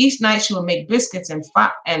 Each night she would make biscuits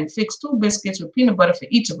and fix 2 biscuits with peanut butter for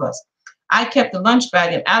each of us. I kept the lunch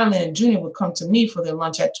bag and Adeline and Junior would come to me for their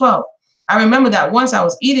lunch at 12. I remember that once I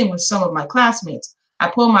was eating with some of my classmates. I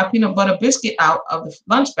pulled my peanut butter biscuit out of the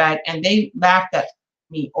lunch bag and they laughed at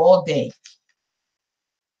me all day.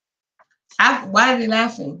 Why are they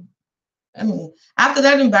laughing? I mean, after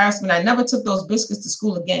that embarrassment, I never took those biscuits to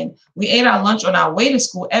school again. We ate our lunch on our way to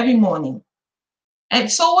school every morning. And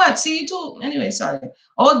so what? See you too. Anyway, sorry.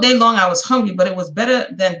 All day long I was hungry, but it was better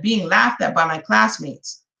than being laughed at by my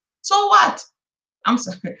classmates. So what? I'm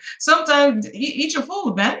sorry. Sometimes eat your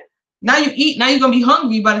food, man. Now you eat. Now you're gonna be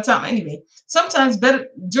hungry by the time. Anyway, sometimes better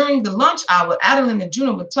during the lunch hour, Adeline and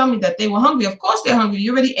Juna would tell me that they were hungry. Of course they're hungry.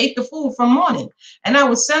 You already ate the food from morning, and I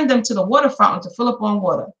would send them to the water fountain to fill up on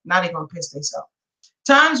water. Now they're gonna piss themselves.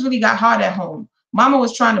 Times really got hard at home. Mama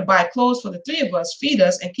was trying to buy clothes for the three of us, feed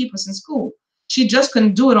us, and keep us in school. She just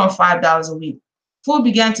couldn't do it on $5 a week. Food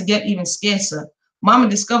began to get even scarcer. Mama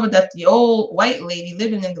discovered that the old white lady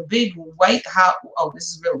living in the big white house. Oh, this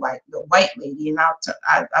is real white, the white lady. And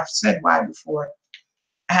I've said why before.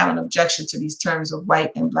 I have an objection to these terms of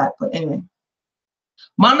white and black. But anyway,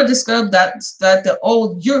 Mama discovered that the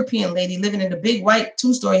old European lady living in the big white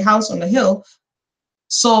two-story house on the hill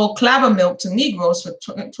sold clabber milk to Negroes for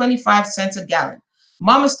 25 cents a gallon.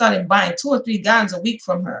 Mama started buying 2 or 3 gallons a week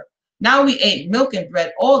from her. Now we ate milk and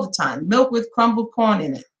bread all the time, milk with crumbled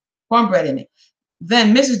cornbread in it.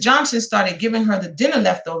 Then Mrs. Johnson started giving her the dinner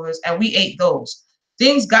leftovers, and we ate those.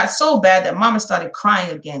 Things got so bad that Mama started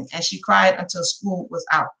crying again, and she cried until school was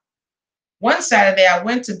out. One Saturday, I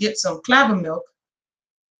went to get some clabber milk,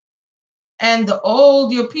 and the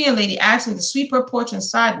old European lady asked me to sweep her porch and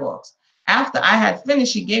sidewalks. After I had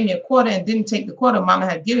finished, she gave me a quarter and didn't take the quarter Mama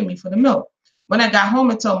had given me for the milk. When I got home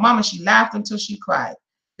and told Mama, she laughed until she cried.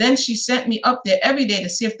 Then she sent me up there every day to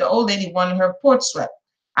see if the old lady wanted her porch swept.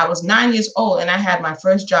 I was 9 years old and I had my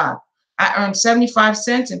first job. I earned 75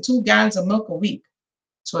 cents and 2 gallons of milk a week.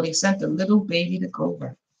 So they sent the little baby to go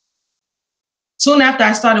work. Soon after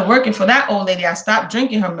I started working for that old lady, I stopped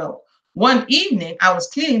drinking her milk. One evening, I was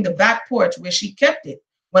cleaning the back porch where she kept it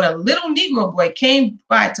when a little Negro boy came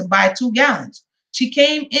by to buy 2 gallons. She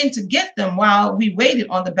came in to get them while we waited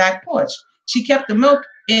on the back porch. She kept the milk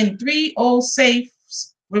in 3 old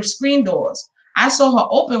safes with screen doors. I saw her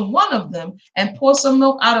open one of them and pour some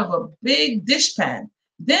milk out of a big dishpan.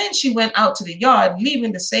 Then she went out to the yard,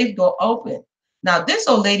 leaving the safe door open. Now, this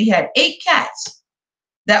old lady had 8 cats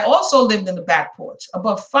that also lived in the back porch.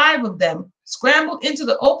 About 5 of them scrambled into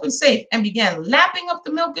the open safe and began lapping up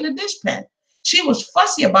the milk in the dishpan. She was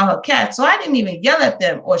fussy about her cats, so I didn't even yell at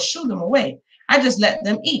them or shoo them away. I just let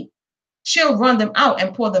them eat. She'll run them out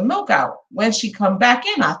and pour the milk out when she come back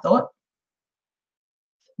in, I thought.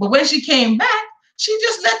 But when she came back, she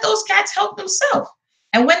just let those cats help themselves.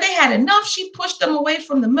 And when they had enough, she pushed them away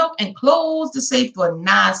from the milk and closed the safe door.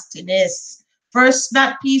 Nastiness. First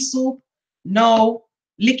snot pea soup, no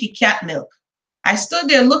licky cat milk. I stood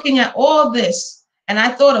there looking at all this, and I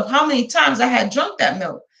thought of how many times I had drunk that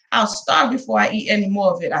milk. I'll starve before I eat any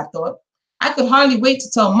more of it, I thought. I could hardly wait to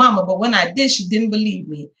tell Mama, but when I did, she didn't believe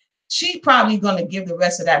me. She probably gonna give the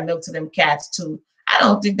rest of that milk to them cats too. I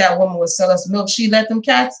don't think that woman would sell us milk she let them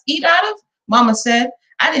cats eat out of, Mama said.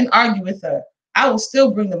 I didn't argue with her. I will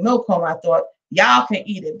still bring the milk home, I thought. Y'all can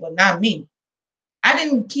eat it, but not me. I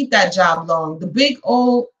didn't keep that job long. The big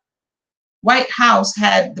old white house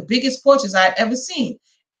had the biggest porches I had ever seen.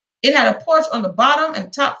 It had a porch on the bottom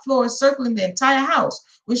and top floor circling the entire house,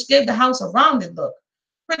 which gave the house a rounded look.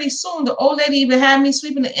 Pretty soon, the old lady even had me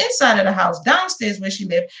sweeping the inside of the house, downstairs where she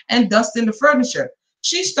lived, and dusting the furniture.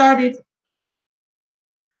 She started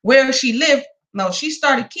where she lived. No, she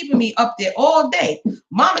started keeping me up there all day.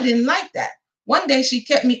 Mama didn't like that. One day she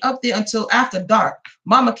kept me up there until after dark.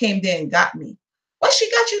 Mama came there and got me. What she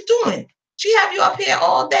got you doing? She have you up here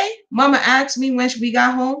all day? Mama asked me when we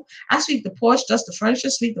got home. I sweep the porch, dust the furniture,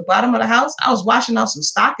 sweep the bottom of the house. I was washing out some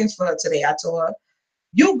stockings for her today, I told her.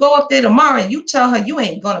 You go up there tomorrow and you tell her you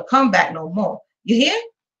ain't gonna come back no more. You hear?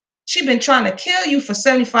 She been trying to kill you for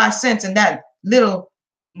 75 cents and that little,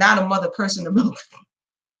 not a mother cursing the milk.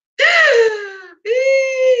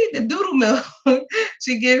 The doodle milk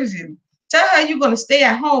she gives you. Tell her you're going to stay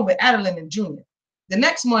at home with Adeline and Junior. The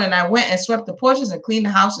next morning, I went and swept the porches and cleaned the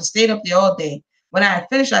house and stayed up there all day. When I had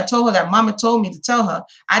finished, I told her that Mama told me to tell her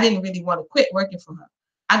I didn't really want to quit working for her.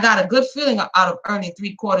 I got a good feeling out of earning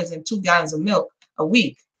 3/4 and 2 gallons of milk a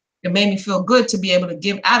week. It made me feel good to be able to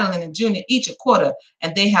give Adeline and Junior each a quarter,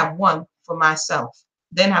 and they have one for myself.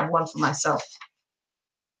 Then have one for myself.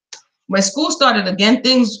 When school started again,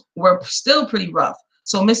 things were still pretty rough.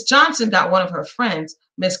 So Miss Johnson got one of her friends,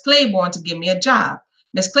 Miss Claiborne, to give me a job.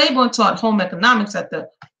 Miss Claiborne taught home economics at the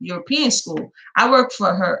European school. I worked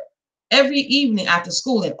for her every evening after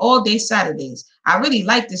school and all day Saturdays. I really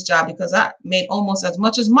liked this job because I made almost as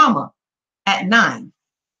much as Mama at 9.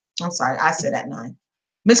 I'm sorry, I said at 9.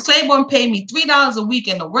 Miss Claiborne paid me $3 a week,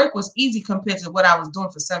 and the work was easy compared to what I was doing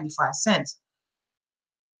for 75 cents.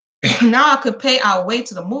 Now I could pay our way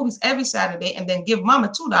to the movies every Saturday and then give Mama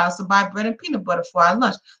 $2 to buy bread and peanut butter for our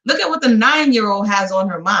lunch. Look at what the 9-year-old has on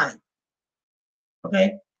her mind.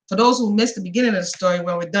 Okay. For those who missed the beginning of the story,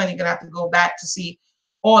 when we're done, you're going to have to go back to see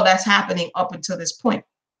all that's happening up until this point.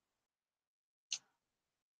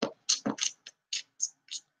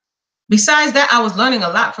 Besides that, I was learning a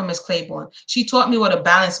lot from Miss Claiborne. She taught me what a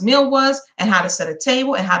balanced meal was and how to set a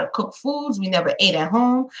table and how to cook foods we never ate at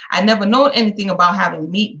home. I never known anything about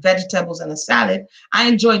having meat, vegetables, and a salad. I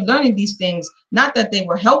enjoyed learning these things, not that they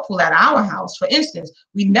were helpful at our house. For instance,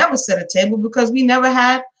 we never set a table because we never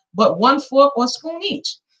had but one fork or spoon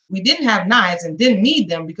each. We didn't have knives and didn't need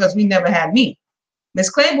them because we never had meat. Miss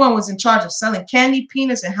Claiborne was in charge of selling candy,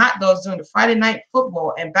 peanuts, and hot dogs during the Friday night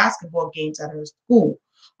football and basketball games at her school.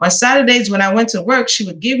 On Saturdays, when I went to work, she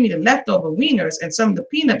would give me the leftover wieners and some of the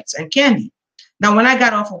peanuts and candy. Now, when I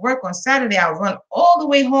got off of work on Saturday, I would run all the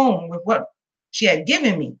way home with what she had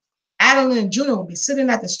given me. Adeline and Junior would be sitting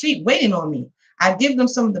at the street waiting on me. I'd give them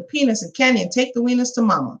some of the peanuts and candy and take the wieners to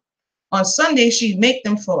Mama. On Sunday, she'd make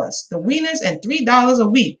them for us. The wieners and $3 a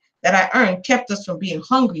week that I earned kept us from being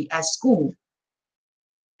hungry at school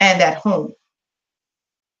and at home.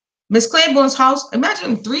 Miss Claiborne's house,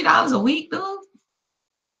 imagine $3 a week, dude.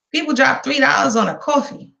 People drop $3 on a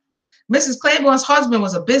coffee. Mrs. Claiborne's husband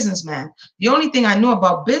was a businessman. The only thing I knew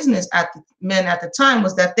about business men at the time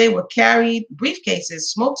was that they were carried briefcases,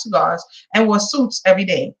 smoked cigars, and wore suits every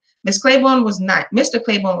day. Miss Claiborne was nice. Mr.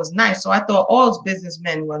 Claiborne was nice, so I thought all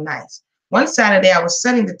businessmen were nice. One Saturday, I was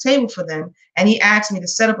setting the table for them, and he asked me to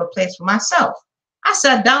set up a place for myself. I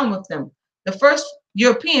sat down with them, the first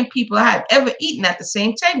European people I had ever eaten at the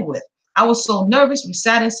same table with. I was so nervous, we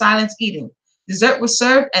sat in silence eating. Dessert was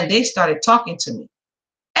served, and they started talking to me.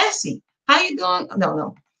 Essie, how you doing?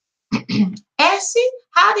 No. Essie,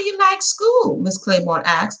 how do you like school? Miss Claiborne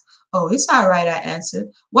asked. Oh, it's all right, I answered.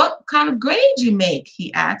 What kind of grade you make?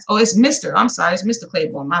 He asked. Oh, it's Mr. I'm sorry, it's Mr.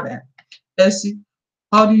 Claiborne, my bad. Essie,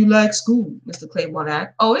 how do you like school? Mr. Claiborne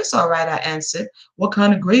asked. Oh, it's all right, I answered. What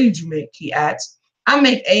kind of grade you make? He asked. I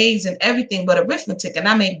make A's in everything but arithmetic, and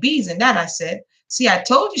I make B's in that, I said. See, I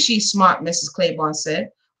told you she's smart, Mrs. Claiborne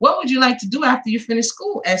said. What would you like to do after you finish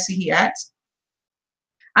school, Essie? He asked.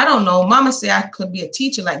 I don't know. Mama said I could be a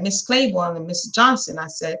teacher like Miss Claiborne and Mrs. Johnson, I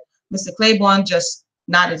said. Mr. Claiborne just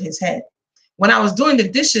nodded his head. When I was doing the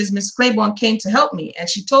dishes, Miss Claiborne came to help me, and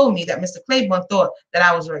she told me that Mr. Claiborne thought that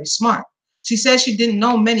I was very smart. She said she didn't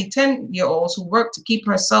know many 10-year-olds who worked to keep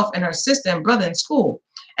herself and her sister and brother in school.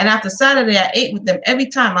 And after Saturday, I ate with them every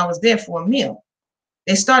time I was there for a meal.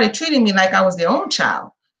 They started treating me like I was their own child.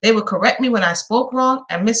 They would correct me when I spoke wrong,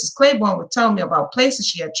 and Mrs. Claiborne would tell me about places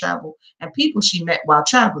she had traveled and people she met while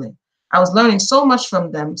traveling. I was learning so much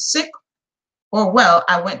from them. Sick or well,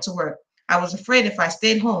 I went to work. I was afraid if I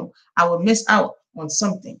stayed home, I would miss out on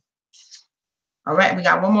something. All right, we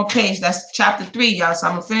got one more page. That's chapter 3, y'all. So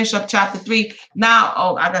I'm going to finish up chapter 3. Now,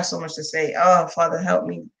 oh, I got so much to say. Oh, Father, help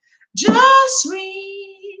me. Just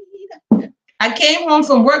read. I came home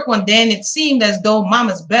from work one day, and it seemed as though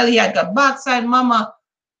Mama's belly had got backside. Mama,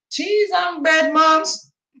 cheese on bread,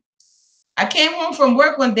 moms. I came home from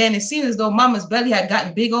work one day, and it seemed as though Mama's belly had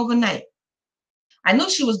gotten big overnight. I knew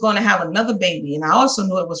she was going to have another baby, and I also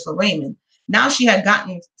knew it was for Raymond. Now she had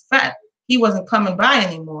gotten fat. He wasn't coming by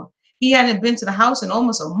anymore. He hadn't been to the house in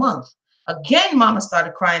almost a month. Again, Mama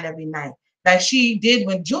started crying every night, like she did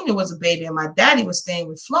when Junior was a baby and my daddy was staying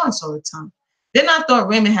with Florence all the time. Then I thought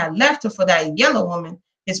Raymond had left her for that yellow woman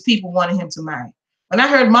his people wanted him to marry. When I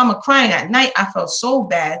heard Mama crying at night, I felt so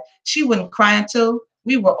bad. She wouldn't cry until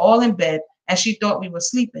we were all in bed, and she thought we were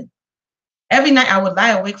sleeping. Every night I would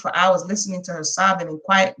lie awake for hours listening to her sobbing and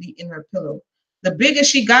quietly in her pillow. The bigger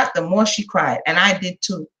she got, the more she cried, and I did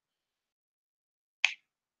too.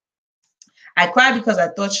 I cried because I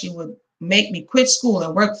thought she would make me quit school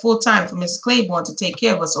and work full time for Miss Claiborne to take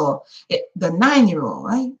care of us all. The 9-year-old,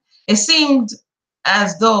 right? It seemed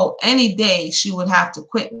as though any day she would have to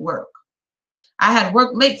quit work. I had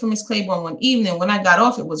worked late for Miss Claiborne one evening. When I got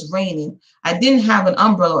off, it was raining. I didn't have an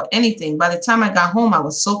umbrella or anything. By the time I got home, I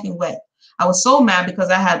was soaking wet. I was so mad because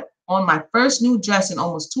I had on my first new dress in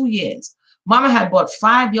almost 2 years. Mama had bought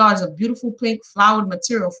 5 yards of beautiful pink flowered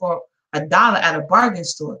material for $1 at a bargain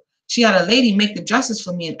store. She had a lady make the dresses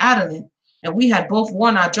for me and Adeline, and we had both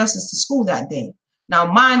worn our dresses to school that day. Now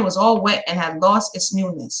mine was all wet and had lost its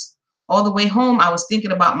newness. All the way home, I was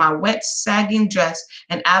thinking about my wet, sagging dress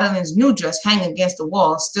and Adeline's new dress hanging against the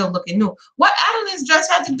wall, still looking new. What Adeline's dress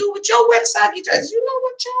had to do with your wet, saggy dress? You know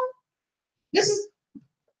what, y'all? This is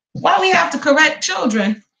why we have to correct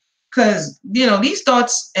children Because, these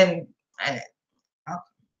thoughts and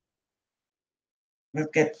let's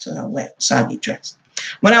get to her wet, soggy dress.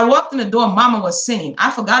 When I walked in the door, Mama was singing. I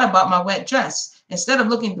forgot about my wet dress. Instead of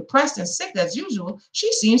looking depressed and sick as usual,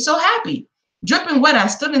 she seemed so happy. Dripping wet, I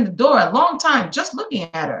stood in the door a long time just looking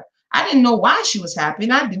at her. I didn't know why she was happy,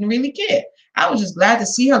 and I didn't really care. I was just glad to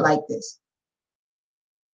see her like this.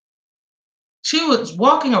 She was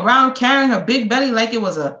walking around carrying her big belly like it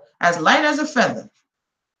was as light as a feather.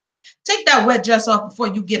 Take that wet dress off before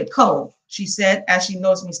you get a cold, she said as she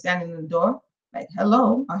noticed me standing in the door. Like,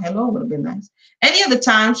 hello, a hello would have been nice. Any other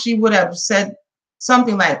time, she would have said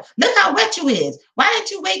something like, look how wet you is. Why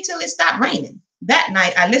didn't you wait till it stopped raining? That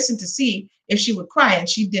night, I listened to see if she would cry, and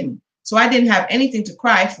she didn't. So I didn't have anything to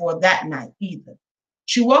cry for that night either.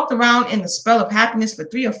 She walked around in the spell of happiness for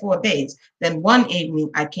 3 or 4 days. Then one evening,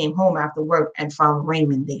 I came home after work and found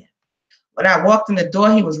Raymond there. When I walked in the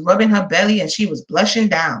door, he was rubbing her belly and she was blushing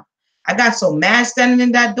down. I got so mad standing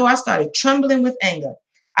in that door, I started trembling with anger.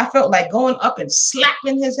 I felt like going up and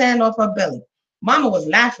slapping his hand off her belly. Mama was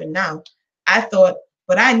laughing now, I thought,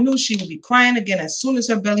 but I knew she would be crying again as soon as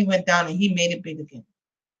her belly went down and he made it big again.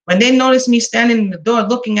 When they noticed me standing in the door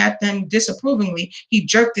looking at them disapprovingly, he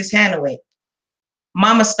jerked his hand away.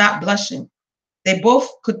 Mama stopped blushing. They both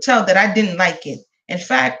could tell that I didn't like it. In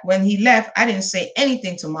fact, when he left, I didn't say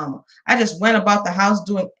anything to Mama. I just went about the house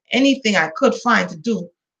doing anything I could find to do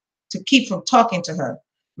to keep from talking to her.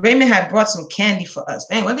 Raymond had brought some candy for us.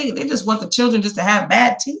 Dang, well, they just want the children just to have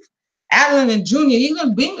bad teeth. Adeline and Junior, you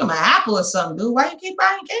gonna bring them an apple or something, dude. Why you keep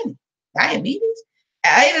buying candy? Diabetes?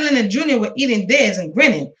 Adeline and Junior were eating theirs and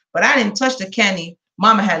grinning, but I didn't touch the candy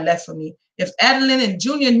Mama had left for me. If Adeline and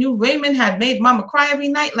Junior knew Raymond had made Mama cry every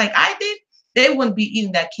night like I did, they wouldn't be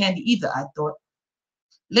eating that candy either, I thought.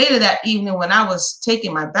 Later that evening, when I was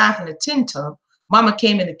taking my bath in a tin tub, Mama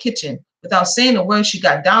came in the kitchen. Without saying a word, she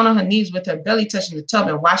got down on her knees with her belly touching the tub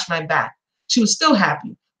and washed my back. She was still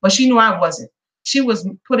happy, but she knew I wasn't. She was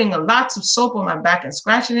putting a lots of soap on my back and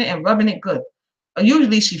scratching it and rubbing it good.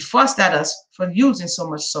 Usually she fussed at us for using so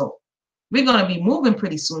much soap. We're going to be moving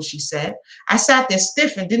pretty soon, she said. I sat there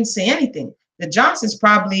stiff and didn't say anything. The Johnsons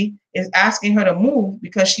probably is asking her to move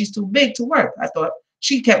because she's too big to work, I thought.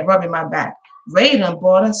 She kept rubbing my back. Ray done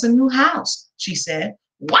bought us a new house, she said.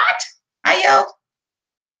 What? I yelled.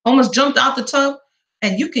 Almost jumped out the tub.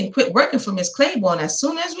 And you can quit working for Miss Claiborne as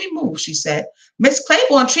soon as we move, she said. Miss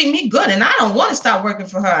Claiborne treat me good, and I don't want to stop working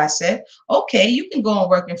for her, I said. Okay, you can go on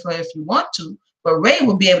working for her if you want to, but Ray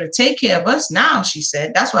will be able to take care of us now, she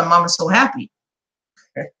said. That's why Mama's so happy.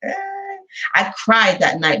 I cried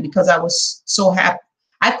that night because I was so happy.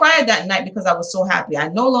 I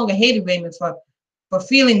no longer hated Raymond for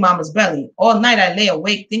feeling Mama's belly. All night I lay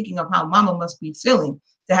awake thinking of how Mama must be feeling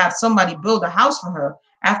to have somebody build a house for her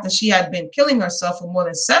after she had been killing herself for more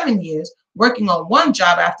than 7 years, working on one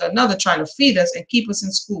job after another, trying to feed us and keep us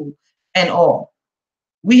in school and all.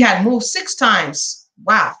 We had moved 6 times.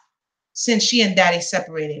 Wow. Since she and Daddy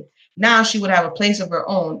separated. Now she would have a place of her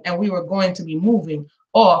own, and we were going to be moving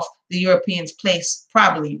off the Europeans' place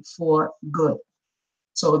probably for good.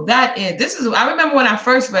 So I remember when I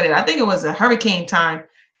first read it, I think it was a hurricane time,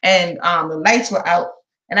 and the lights were out,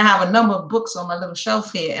 and I have a number of books on my little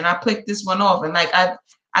shelf here, and I picked this one off, and I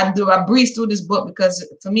breezed through this book because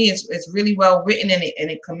for me it's really well written, and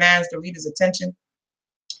it commands the reader's attention.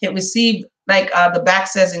 It received, like the back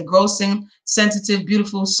says, engrossing, sensitive,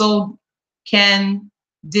 beautiful,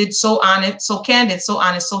 candid, so honest,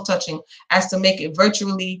 so touching, as to make it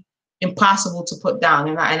virtually impossible to put down.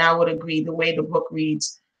 And I would agree the way the book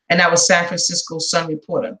reads. And that was San Francisco Sun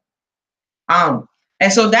Reporter.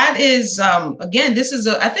 And so that is, again, this is,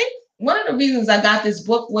 I think one of the reasons I got this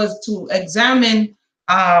book was to examine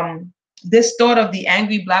this thought of the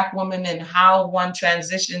angry Black woman and how one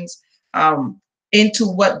transitions into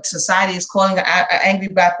what society is calling an angry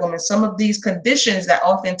Black woman. Some of these conditions that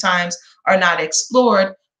oftentimes are not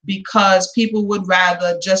explored because people would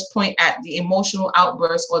rather just point at the emotional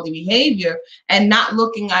outburst or the behavior and not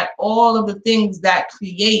looking at all of the things that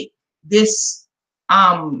create this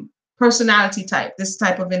personality type, this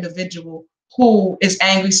type of individual who is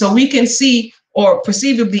angry. So we can see, or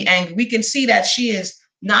perceivably angry, we can see that she is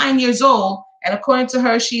 9 years old, and according to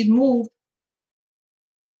her, she's moved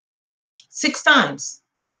 6 times,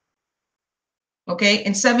 okay,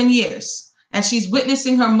 in 7 years. And she's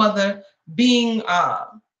witnessing her mother being,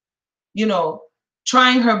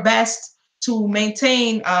 trying her best to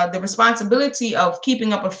maintain the responsibility of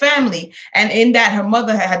keeping up a family. And in that, her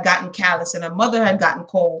mother had gotten callous and her mother had gotten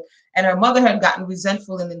cold. and her mother had gotten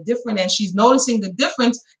resentful and indifferent, and she's noticing the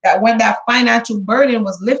difference that when that financial burden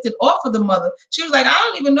was lifted off of the mother, she was like, I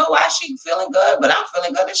don't even know why she's feeling good, but I'm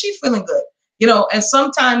feeling good and she's feeling good. You know, and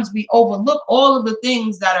sometimes we overlook all of the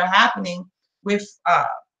things that are happening with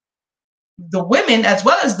the women as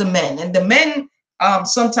well as the men. And the men,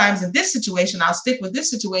 sometimes in this situation, I'll stick with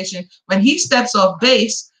this situation, when he steps off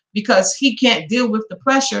base because he can't deal with the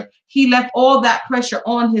pressure, he left all that pressure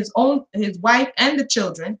on his wife and the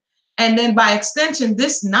children. And then by extension,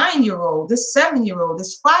 this 9-year-old, this 7-year-old,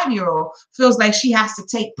 this 5-year-old feels like she has to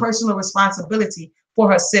take personal responsibility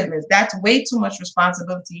for her siblings. That's way too much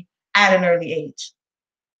responsibility at an early age.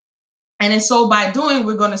 And then so by doing,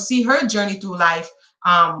 we're going to see her journey through life.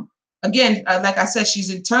 Again, like I said, she's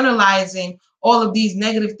internalizing all of these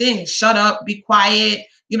negative things. Shut up, be quiet,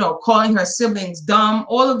 you know, calling her siblings dumb.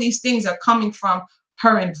 All of these things are coming from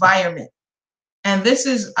her environment. And this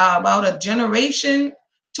is about a generation,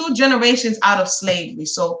 2 generations out of slavery.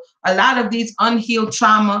 So a lot of these unhealed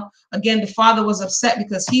trauma. Again, the father was upset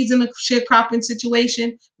because he's in a sharecropping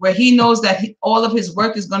situation where he knows that all of his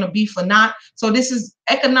work is going to be for naught. So this is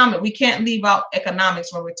economic. We can't leave out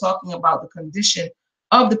economics when we're talking about the condition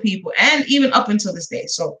of the people, and even up until this day.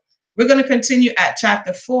 So we're going to continue at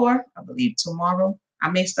chapter 4, I believe tomorrow. I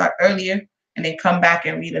may start earlier and then come back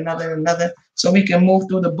and read another, so we can move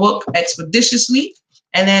through the book expeditiously.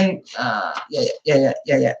 And then, yeah.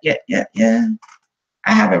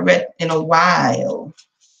 I haven't read in a while.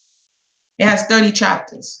 It has 30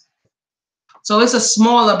 chapters. So it's a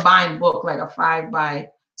smaller bind book, like a 5 by,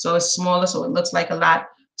 so it's smaller, so it looks like a lot.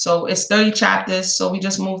 So it's 30 chapters. So we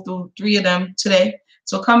just moved through 3 of them today.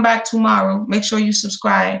 So come back tomorrow. Make sure you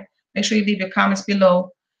subscribe. Make sure you leave your comments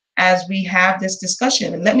below as we have this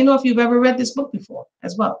discussion. And let me know if you've ever read this book before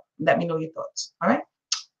as well. Let me know your thoughts. All right?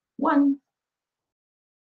 1.